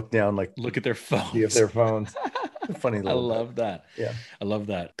supposed to look down, like look at their phones. See if their phones. Funny I little love that. Yeah. I love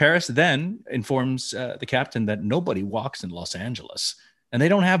that. Paris then informs the captain that nobody walks in Los Angeles and they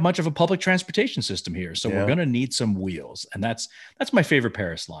don't have much of a public transportation system here. So we're going to need some wheels. And that's my favorite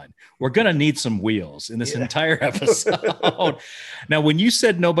Paris line. We're going to need some wheels in this entire episode. Now, when you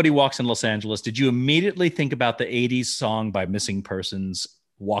said nobody walks in Los Angeles, did you immediately think about the 80s song by Missing Persons,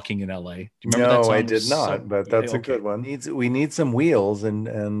 Walking in LA? Do you remember that song? No, I did not, but that's a good one. We need some wheels,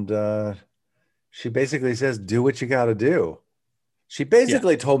 and she basically says, do what you got to do. She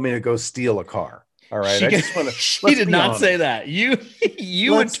basically told me to go steal a car. All right. She did not say that. You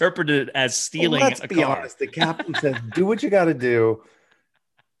interpreted it as stealing a car. Let's be honest. The captain says, do what you got to do.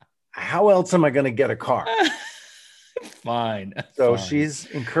 How else am I going to get a car? Fine. So she's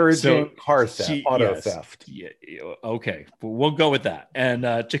encouraging car theft, auto theft. Yeah, okay. We'll go with that. And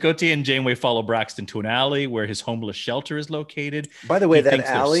Chakotay and Janeway follow Braxton to an alley where his homeless shelter is located. By the way, that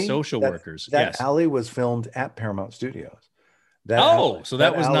alley, social workers. That alley was filmed at Paramount Studios. So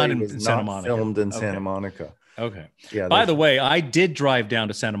that was not in Santa Monica. Filmed in Santa Monica. Okay. Yeah. By the way, I did drive down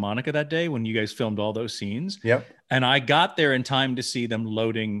to Santa Monica that day when you guys filmed all those scenes. Yep. And I got there in time to see them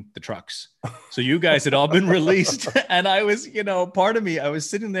loading the trucks. So you guys had all been released. And I was, part of me, I was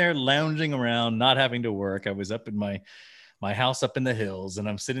sitting there lounging around, not having to work. I was up in my house up in the hills, and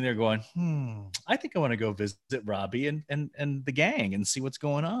I'm sitting there going, I think I want to go visit Robbie and the gang and see what's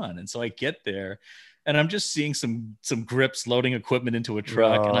going on. And so I get there. And I'm just seeing some grips loading equipment into a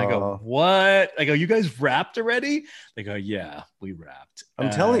truck. And I go, what? I go, you guys wrapped already? They go, yeah, we wrapped. I'm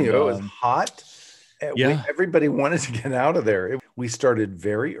telling you, it was hot. Everybody wanted to get out of there. We started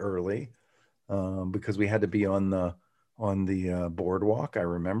very early because we had to be on the boardwalk. I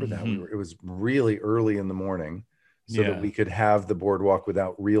remember that. It was really early in the morning so that we could have the boardwalk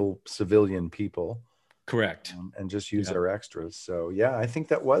without real civilian people. Correct. And just use our extras. So, I think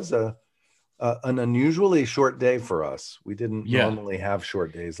that was an unusually short day for us. We didn't normally have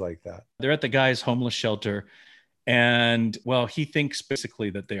short days like that. They're at the guy's homeless shelter. And he thinks basically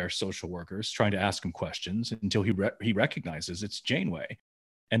that they are social workers trying to ask him questions until he recognizes it's Janeway.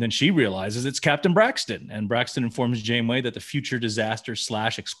 And then she realizes it's Captain Braxton. And Braxton informs Janeway that the future disaster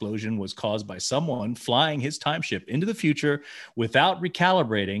 / explosion was caused by someone flying his timeship into the future without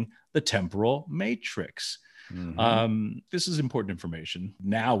recalibrating the temporal matrix. This is important information.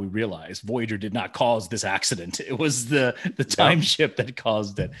 Now we realize Voyager did not cause this accident. It was the time ship that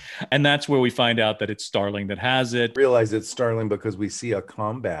caused it. And that's where we find out that it's Starling that has it. Realize it's Starling because we see a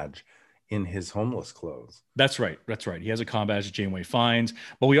comm badge in his homeless clothes. That's right. He has a comm badge that Janeway finds.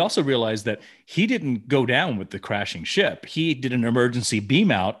 But we also realize that he didn't go down with the crashing ship. He did an emergency beam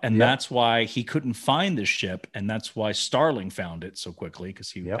out, and that's why he couldn't find the ship. And that's why Starling found it so quickly,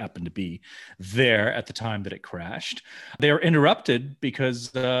 because he happened to be there at the time that it crashed. They are interrupted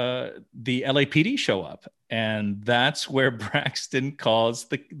because the LAPD show up. And that's where Braxton calls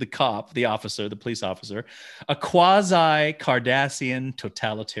the cop, the police officer, a quasi-Cardassian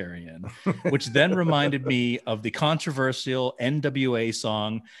totalitarian, which then reminded me of the controversial NWA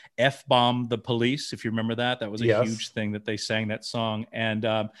song, F-Bomb the Police, if you remember that. That was a huge thing that they sang that song.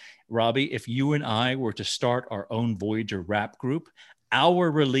 And Robbie, if you and I were to start our own Voyager rap group,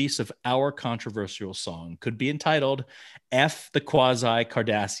 our release of our controversial song could be entitled F the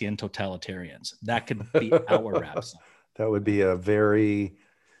Quasi-Cardassian Totalitarians. That could be our rap song. That would be a very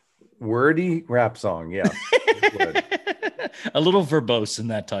wordy rap song. Yeah. A little verbose in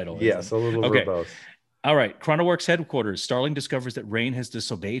that title. Yes, a little verbose. All right. ChronoWorks headquarters. Starling discovers that Rain has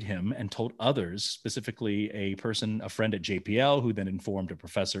disobeyed him and told others, specifically a friend at JPL, who then informed a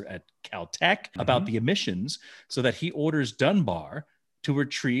professor at Caltech about the emissions, so that he orders Dunbar to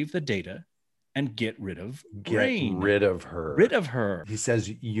retrieve the data and get rid of Rain. Rid of her. Rid of her. He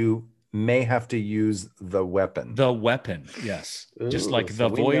says, you may have to use the weapon. The weapon, yes. Just Ooh, like so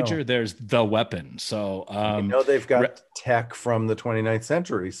the we Voyager, know. there's the weapon. So We know they've got tech from the 29th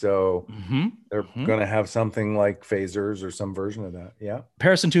century, so they're going to have something like phasers or some version of that. Yeah.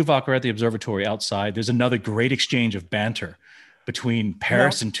 Paris and Tuvok are at the observatory outside. There's another great exchange of banter between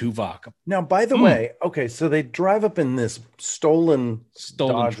Paris and Tuvok. Now, by the way, okay, so they drive up in this stolen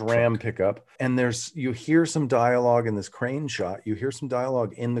Dodge Ram pickup, and you hear some dialogue in this crane shot. You hear some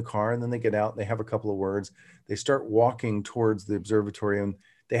dialogue in the car, and then they get out, they have a couple of words. They start walking towards the observatory, and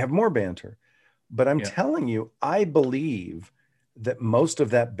they have more banter. But I'm telling you, I believe that most of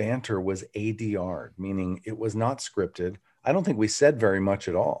that banter was ADR'd, meaning it was not scripted. I don't think we said very much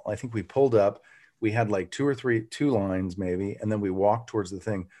at all. I think we pulled up. We had like two lines maybe, and then we walked towards the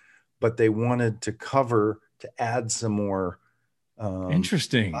thing. But they wanted to add some more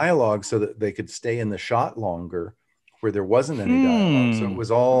interesting dialogue so that they could stay in the shot longer where there wasn't any dialogue. So it was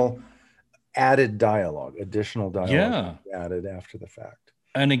all added dialogue, additional dialogue added after the fact.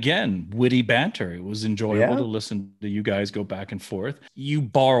 And again, witty banter. It was enjoyable to listen to you guys go back and forth. You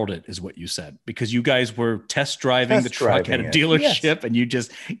borrowed it, is what you said, because you guys were test driving the truck at a dealership, and you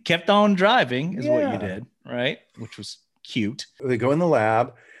just kept on driving, is what you did, right? Which was cute. They go in the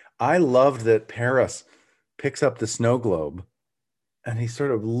lab. I loved that Paris picks up the snow globe, and he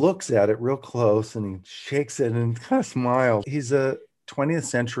sort of looks at it real close, and he shakes it and kind of smiles. He's a 20th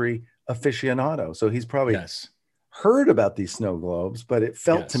century aficionado, so he's probably heard about these snow globes, but it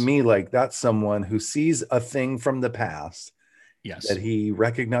felt to me like that's someone who sees a thing from the past that he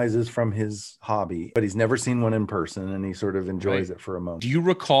recognizes from his hobby, but he's never seen one in person, and he sort of enjoys it for a moment. Do you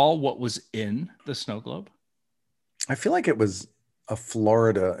recall what was in the snow globe? I feel like it was a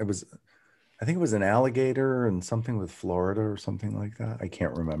Florida. I think it was an alligator and something with Florida or something like that. I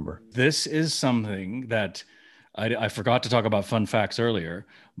can't remember. This is something that I forgot to talk about fun facts earlier,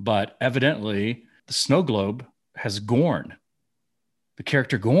 but evidently the snow globe has Gorn, the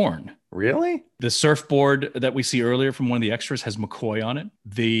character Gorn. Really? The surfboard that we see earlier from one of the extras has McCoy on it.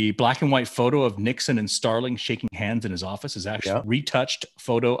 The black and white photo of Nixon and Starling shaking hands in his office is actually a retouched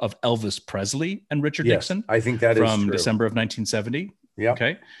photo of Elvis Presley and Richard Nixon. I think that from December of 1970. Yeah.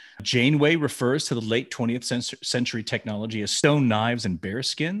 Okay. Janeway refers to the late 20th century technology as stone knives and bear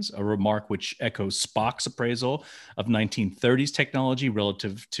skins, a remark which echoes Spock's appraisal of 1930s technology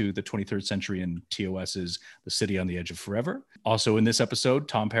relative to the 23rd century and TOS's The City on the Edge of Forever. Also in this episode,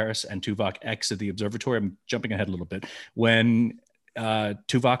 Tom Paris and Tuvok exit the observatory. I'm jumping ahead a little bit. When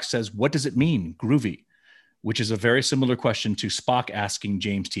Tuvok says, "What does it mean, groovy?" which is a very similar question to Spock asking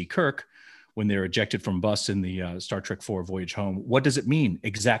James T. Kirk when they're ejected from bus in the Star Trek IV Voyage Home. What does it mean?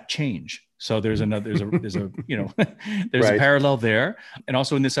 Exact change. So there's a parallel there. And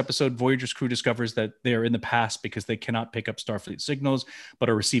also in this episode, Voyager's crew discovers that they are in the past because they cannot pick up Starfleet signals, but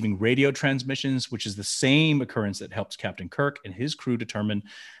are receiving radio transmissions, which is the same occurrence that helps Captain Kirk and his crew determine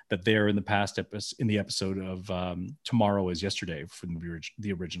that they are in the past in the episode of Tomorrow is Yesterday from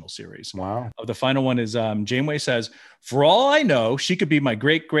the original series. Wow. The final one is Janeway says, "For all I know, she could be my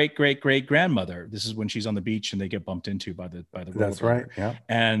great-great-great-great-grandmother." This is when she's on the beach and they get bumped into by the That's right. Yeah.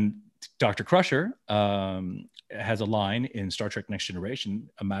 And Dr. Crusher has a line in Star Trek Next Generation,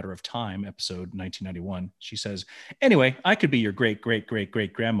 A Matter of Time, episode 1991. She says, "Anyway, I could be your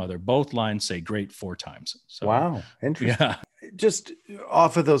great-great-great-great-grandmother." Both lines say great 4 times. So, wow. Interesting. Yeah. Just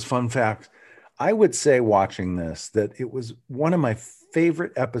off of those fun facts, I would say watching this, that it was one of my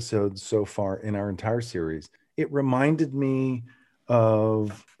favorite episodes so far in our entire series. It reminded me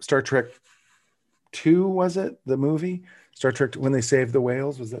of Star Trek 2, was it? The movie? Star Trek, when they saved the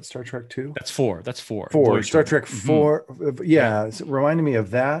whales, was that Star Trek 2? That's 4. That's 4. Star Trek 4. Yeah, it reminded me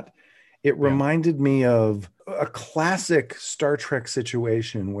of that. It reminded me of a classic Star Trek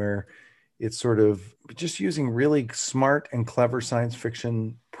situation where it's sort of just using really smart and clever science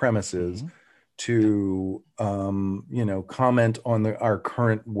fiction premises to, comment on our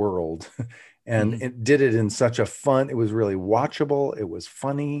current world. And it did it in such a it was really watchable. It was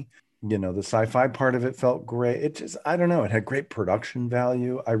funny. The sci-fi part of it felt great. It just, I don't know, it had great production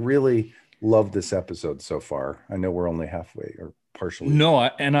value. I really loved this episode so far. I know we're only halfway or partially. No,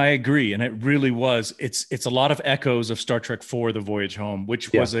 and I agree. And it really was. It's a lot of echoes of Star Trek IV, The Voyage Home,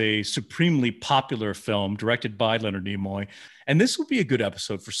 which was a supremely popular film directed by Leonard Nimoy. And this would be a good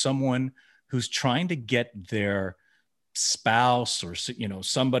episode for someone who's trying to get their spouse or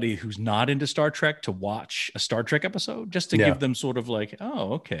somebody who's not into Star Trek to watch a Star Trek episode, just to give them sort of like,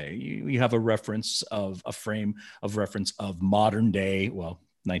 oh, okay, you have a frame of reference of modern day, well,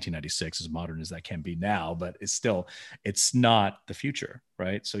 1996, as modern as that can be now, but it's not the future,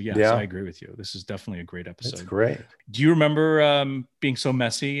 right? So yes, I agree with you. This is definitely a great episode. It's great. Do you remember being so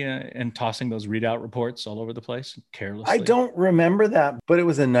messy and tossing those readout reports all over the place carelessly? I don't remember that, but it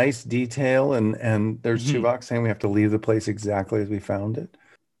was a nice detail. And there's Tuvok saying we have to leave the place exactly as we found it.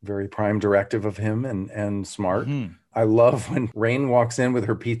 Very prime directive of him and smart. I love when Rain walks in with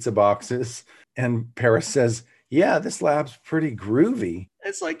her pizza boxes and Paris says, yeah, this lab's pretty groovy.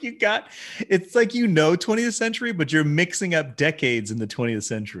 It's like 20th century, but you're mixing up decades in the 20th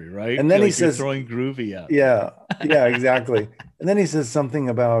century, right? And then he says, throwing groovy out. Yeah, exactly. And then he says something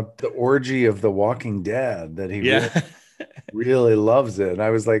about the orgy of The Walking Dead, that he really loves it. And I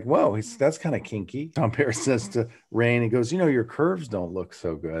was like, whoa, that's kind of kinky. Tom Paris says to Rain, he goes, your curves don't look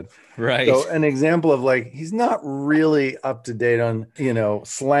so good. Right. So an example of like, he's not really up to date on,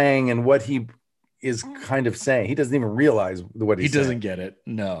 slang and what he is kind of saying. He doesn't even realize what he's saying. He doesn't get it.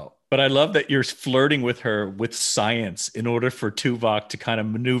 No. But I love that you're flirting with her with science in order for Tuvok to kind of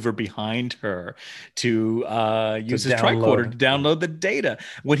maneuver behind her to use his tricorder to download the data.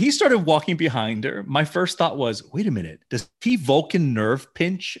 When he started walking behind her, my first thought was, wait a minute, does he Vulcan nerve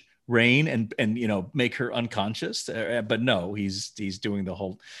pinch Rain and make her unconscious? But no, he's doing the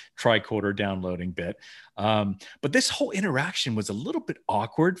whole tricorder downloading bit. But this whole interaction was a little bit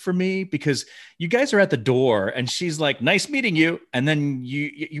awkward for me because you guys are at the door and she's like, nice meeting you. And then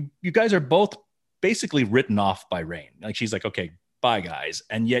you guys are both basically written off by Rain. Like she's like, okay, bye guys.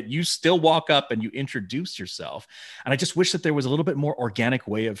 And yet you still walk up and you introduce yourself. And I just wish that there was a little bit more organic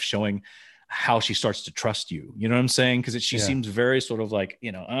way of showing how she starts to trust you. You know what I'm saying? Because she seems very sort of like,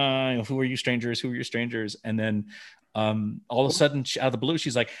 who are you strangers? Who are your strangers? And then all of a sudden out of the blue,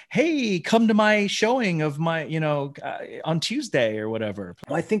 she's like, hey, come to my showing of my, on Tuesday or whatever.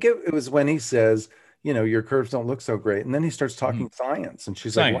 Well, I think it was when he says, your curves don't look so great. And then he starts talking science. And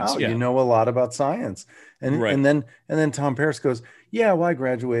she's like, wow, you know a lot about science. And, and then Tom Paris goes, yeah, well, I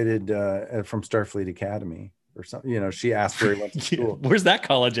graduated from Starfleet Academy. Or something, she asked where he went to school. Where's that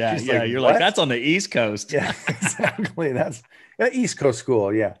college at? She's you're what? Like, that's on the East Coast. Yeah, exactly. That's East Coast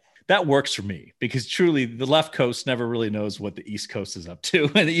school. Yeah. That works for me because truly the left coast never really knows what the East Coast is up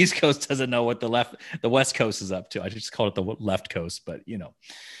to. And the East Coast doesn't know what the West Coast is up to. I just call it the left coast, but you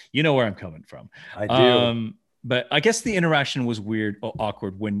know where I'm coming from. I do. But I guess the interaction was weird or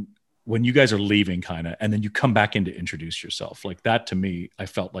awkward when you guys are leaving kind of, and then you come back in to introduce yourself. Like that to me, I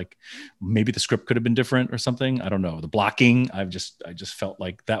felt like maybe the script could have been different or something. I don't know. The blocking, I just felt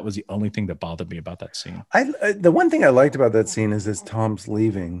like that was the only thing that bothered me about that scene. The one thing I liked about that scene is as Tom's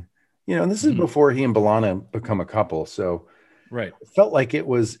leaving, and this is before he and B'Elanna become a couple. So it felt like it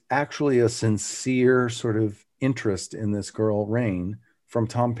was actually a sincere sort of interest in this girl, Rain, from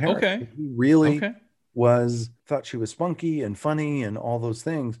Tom Paris. Okay. He really thought she was spunky and funny and all those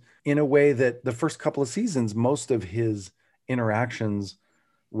things in a way that the first couple of seasons, most of his interactions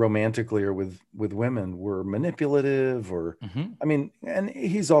romantically or with women were manipulative or, I mean, and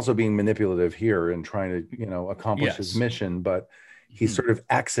he's also being manipulative here and trying to, accomplish his mission, but he's sort of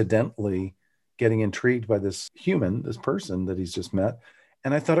accidentally getting intrigued by this person that he's just met.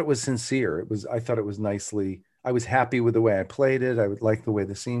 And I thought it was sincere. I thought it was nicely, I was happy with the way I played it. I would like the way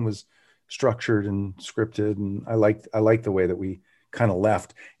the scene was structured and scripted, and I liked the way that we kind of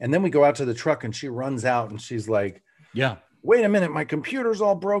left. And then we go out to the truck and she runs out and she's like, wait a minute, my computer's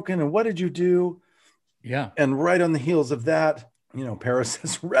all broken, and what did you do? And right on the heels of that, Paris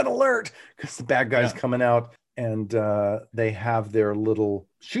says red alert because the bad guy's coming out, and they have their little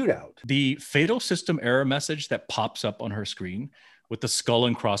shootout. The fatal system error message that pops up on her screen with the skull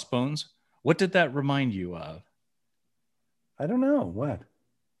and crossbones, what did that remind you of? I don't know. What?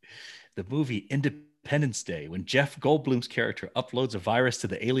 The movie Independence Day, when Jeff Goldblum's character uploads a virus to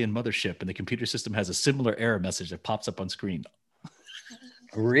the alien mothership and the computer system has a similar error message that pops up on screen.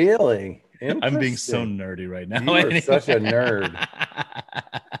 Really? I'm being so nerdy right now. You are such a nerd.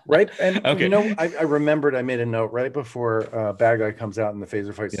 Right? And I remembered I made a note right before bad guy comes out and the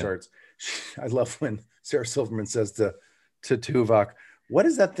phaser fight starts. I love when Sarah Silverman says to Tuvok, what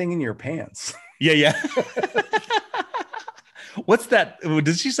is that thing in your pants? Yeah. What's that?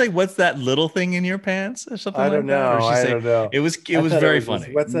 Did she say, what's that little thing in your pants or something? I don't know. I don't know. It was very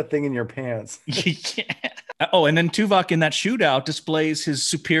funny. What's that thing in your pants? Oh, and then Tuvok in that shootout displays his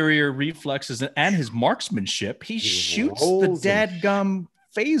superior reflexes and his marksmanship. He shoots the dadgum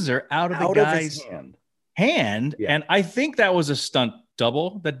phaser out of the guy's hand. Yeah. And I think that was a stunt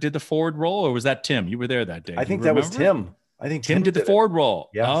double that did the forward roll, or was that Tim? You were there that day. I think that was Tim. I think Tim did the forward roll.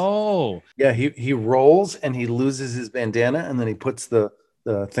 Yes. Oh. Yeah, he rolls and he loses his bandana and then he puts the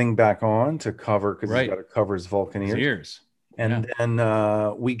thing back on to cover because he's got to cover his Vulcan ears. And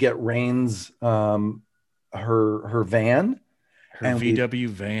then we get Rain's her van. Her VW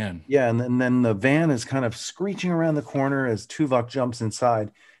van. Yeah, and then the van is kind of screeching around the corner as Tuvok jumps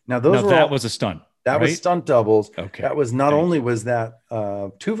inside. Now was a stunt. That right? was stunt doubles. Okay. That was not only was that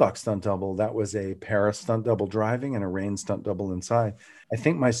Tuvok stunt double, that was a Paris stunt double driving and a Rain stunt double inside. I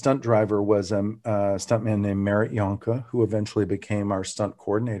think my stunt driver was a stuntman named Merritt Yonka, who eventually became our stunt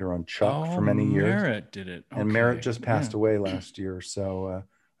coordinator on Chuck for many years. Merritt did it. And Merritt just passed away last year. So I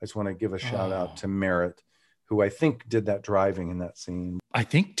just want to give a shout out to Merritt, who I think did that driving in that scene. I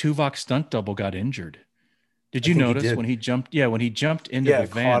think Tuvok's stunt double got injured. Did you notice when he jumped? Yeah, when he jumped into the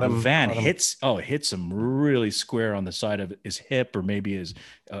van, the van hits him really square on the side of his hip or maybe his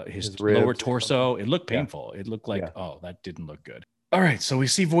lower torso. It looked painful. It looked like, that didn't look good. All right, so we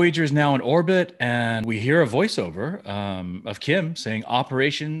see Voyager is now in orbit, and we hear a voiceover of Kim saying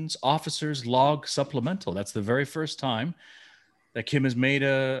 "Operations Officers Log Supplemental." That's the very first time that Kim has made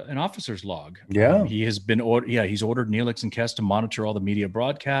an officer's log. Yeah. He has been he's ordered Neelix and Kes to monitor all the media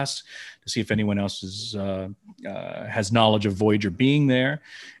broadcasts to see if anyone else has knowledge of Voyager being there.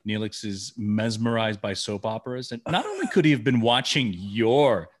 Neelix is mesmerized by soap operas. And not only could he have been watching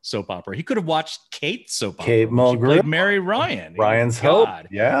your soap opera, he could have watched Kate's soap opera. Kate Mulgrew. Played Mary Ryan. Ryan's Hope.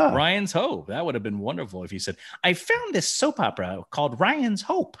 Yeah. Ryan's Hope. That would have been wonderful if he said, I found this soap opera called Ryan's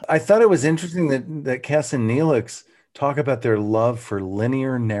Hope. I thought it was interesting that Kes and Neelix talk about their love for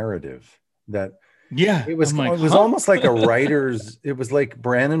linear narrative. It was almost like a writer's. It was like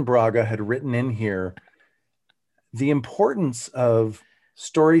Brannon Braga had written in here the importance of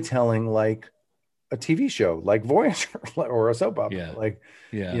storytelling, like a TV show, like Voyager, or a soap opera.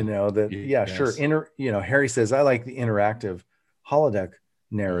 Harry says, I like the interactive holodeck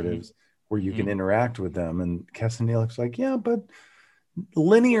narratives where you can interact with them, and Kes and Neelix like, yeah, but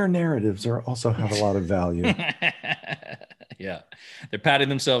linear narratives also have a lot of value. Yeah, they're patting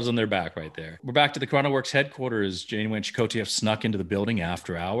themselves on their back right there. We're back to the ChronoWorks headquarters. Janeway and Chakotay have snuck into the building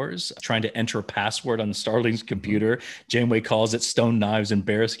after hours, trying to enter a password on Starling's computer. Janeway calls it stone knives and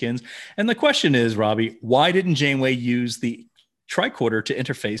bearskins. And the question is, Robbie, why didn't Janeway use the tricorder to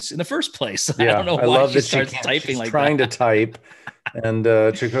interface in the first place? Yeah, I don't know why she starts typing like that. She's trying to type. And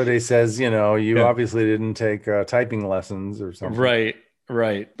Chakotay says, you obviously didn't take typing lessons or something. Right.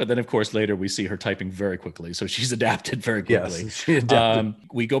 But then, of course, later we see her typing very quickly. So she's adapted very quickly. Yes, she adapted.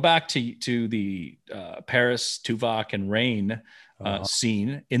 We go back to the Paris, Tuvok, and Rain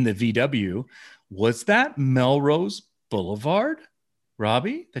scene in the VW. Was that Melrose Boulevard,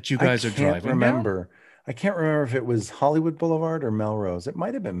 Robbie, that you guys are driving down? I can't remember if it was Hollywood Boulevard or Melrose. It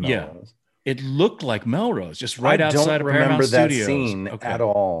might have been Melrose. Yeah. It looked like Melrose, just right outside of Paramount Studios. I don't remember that scene at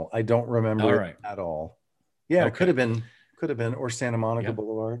all. I don't remember it at all. Yeah, it could have been, or Santa Monica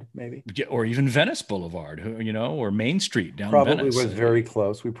Boulevard, maybe. Or even Venice Boulevard, or Main Street down Probably Venice. Was very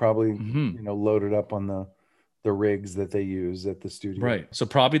close. We probably, loaded up on the rigs that they use at the studio. Right. So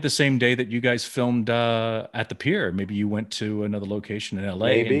probably the same day that you guys filmed at the pier. Maybe you went to another location in LA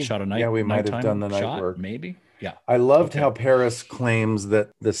and shot a night. Yeah, we might have done the night work. Maybe. Yeah. I loved how Paris claims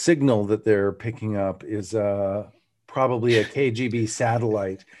that the signal that they're picking up is probably a KGB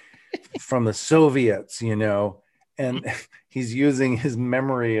satellite from the Soviets, and he's using his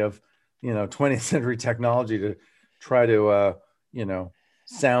memory of, 20th century technology to try to,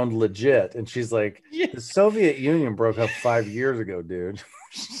 sound legit. And she's like, the Soviet Union broke up 5 years ago, dude.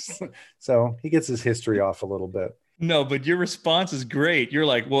 So he gets his history off a little bit. No, but your response is great. You're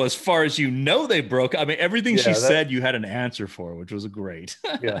like, well, as far as they broke. I mean, everything she said, you had an answer for, which was great.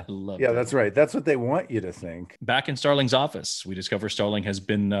 Yeah, I love that. That's right. That's what they want you to think. Back in Starling's office, we discover Starling has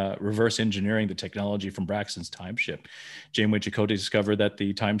been reverse engineering the technology from Braxton's timeship. Janeway and Chakotay discover that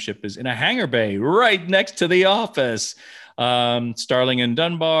the timeship is in a hangar bay right next to the office. Starling and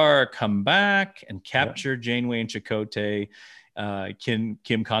Dunbar come back and capture Janeway and Chakotay.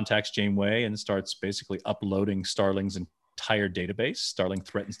 Kim contacts Janeway and starts basically uploading Starling's entire database. Starling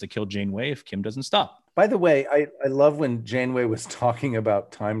threatens to kill Janeway if Kim doesn't stop. By the way, I love when Janeway was talking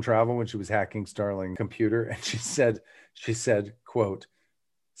about time travel when she was hacking Starling's computer, and she said, quote,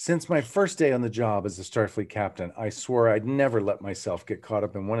 "Since my first day on the job as a Starfleet captain, I swore I'd never let myself get caught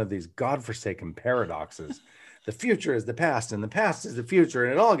up in one of these godforsaken paradoxes. The future is the past and the past is the future,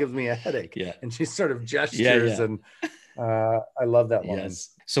 and it all gives me a headache." Yeah. And she sort of gestures and I love that line. Yes.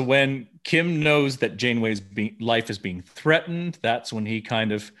 So when Kim knows that Janeway's life is being threatened, that's when he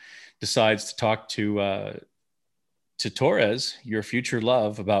kind of decides to talk to Torres, your future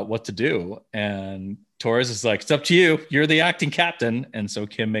love, about what to do. And Torres is like, "It's up to you. You're the acting captain." And so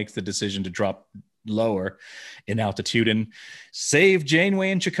Kim makes the decision to drop lower in altitude and save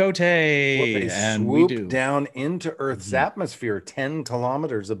Janeway and Chakotay. Well, they and swoop we do. down into Earth's atmosphere 10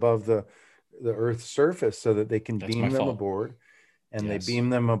 kilometers above the Earth's surface so that they can beam them aboard. And they beam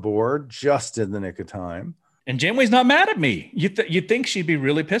them aboard just in the nick of time. And Janeway's not mad at me. You'd think she'd be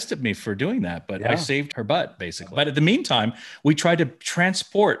really pissed at me for doing that, but I saved her butt, basically. But in the meantime, we tried to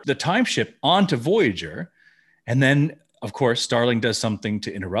transport the timeship onto Voyager. And then, of course, Starling does something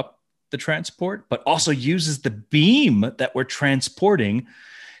to interrupt the transport, but also uses the beam that we're transporting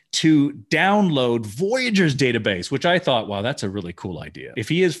to download Voyager's database, which I thought, wow, that's a really cool idea. If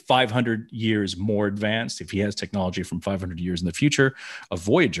he is 500 years more advanced, if he has technology from 500 years in the future of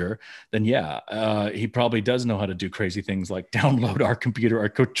Voyager, then he probably does know how to do crazy things like download our computer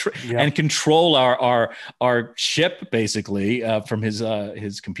and control our ship basically from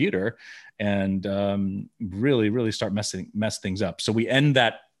his computer and really start mess things up. So we end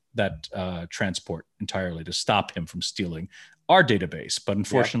that transport entirely to stop him from stealing our database. But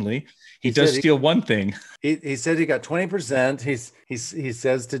unfortunately, he does steal one thing. He said he got 20%. He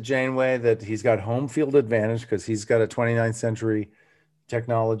says to Janeway that he's got home field advantage because he's got a 29th century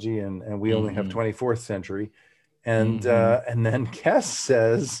technology and we only have 24th century. And then Kes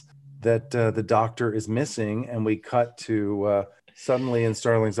says that the doctor is missing, and we cut to suddenly in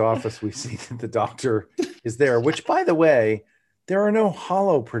Starling's office, we see that the doctor is there, which, by the way, there are no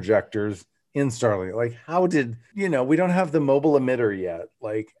hollow projectors in Starling. Like, how did, we don't have the mobile emitter yet.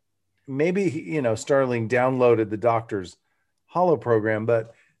 Like, maybe, Starling downloaded the doctor's hollow program,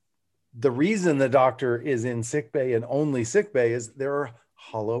 but the reason the doctor is in sickbay and only sickbay is there are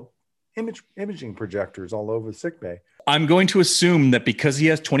hollow imaging projectors all over the sickbay. I'm going to assume that because he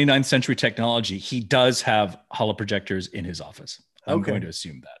has 29th century technology, he does have hollow projectors in his office. I'm going to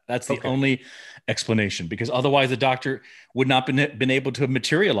assume that. That's the only explanation, because otherwise the doctor would not been able to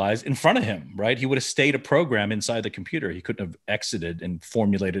materialize in front of him, right? He would have stayed a program inside the computer. He couldn't have exited and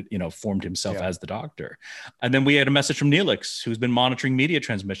formed himself as the doctor. And then we had a message from Neelix, who's been monitoring media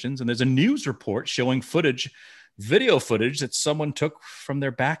transmissions. And there's a news report showing video footage that someone took from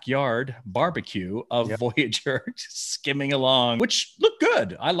their backyard barbecue of Voyager just skimming along, which looked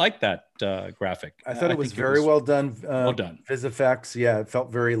good. I like that graphic. I thought it was very well done. Well done. Vis effects. Yeah, it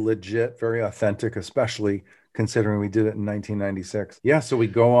felt very legit, very authentic, especially considering we did it in 1996. Yeah, so we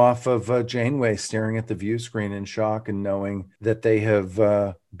go off of Janeway staring at the view screen in shock and knowing that they have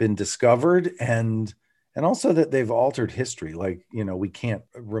been discovered and also that they've altered history. Like, we can't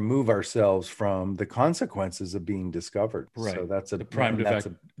remove ourselves from the consequences of being discovered. Right. So that's the prime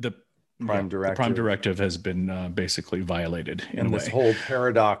directive. The prime directive has been basically violated in a way. This whole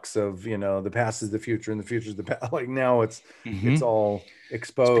paradox of, the past is the future and the future is the past. Like, now it's all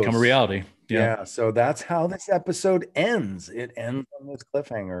exposed. It's become a reality. Yeah. So that's how this episode ends. It ends on this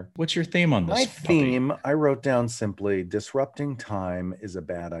cliffhanger. What's your theme on this? My theme, I wrote down simply, disrupting time is a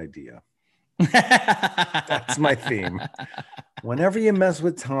bad idea. That's my theme. Whenever you mess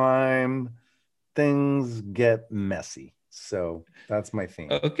with time, things get messy. So that's my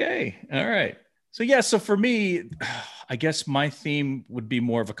theme. Okay. All right. So for me, I guess my theme would be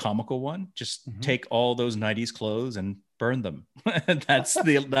more of a comical one. Just take all those 90s clothes and burn them. that's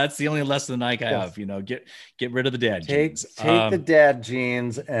the only lesson I have. Get rid of the dad jeans. Take the dad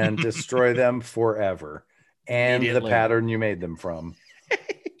jeans and destroy them forever. And the pattern you made them from.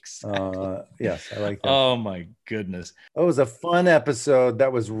 Yes, I like that. Oh my goodness. It was a fun episode.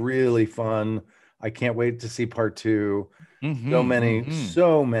 That was really fun. I can't wait to see part 2. So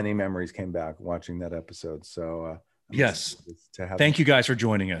many memories came back watching that episode. So yes, thank you guys for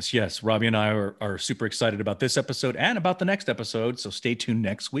joining us. Yes, Robbie and I are super excited about this episode and about the next episode. So stay tuned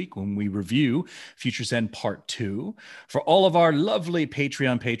next week when we review Future's End Part 2. For all of our lovely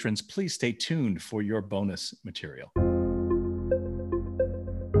Patreon patrons, please stay tuned for your bonus material.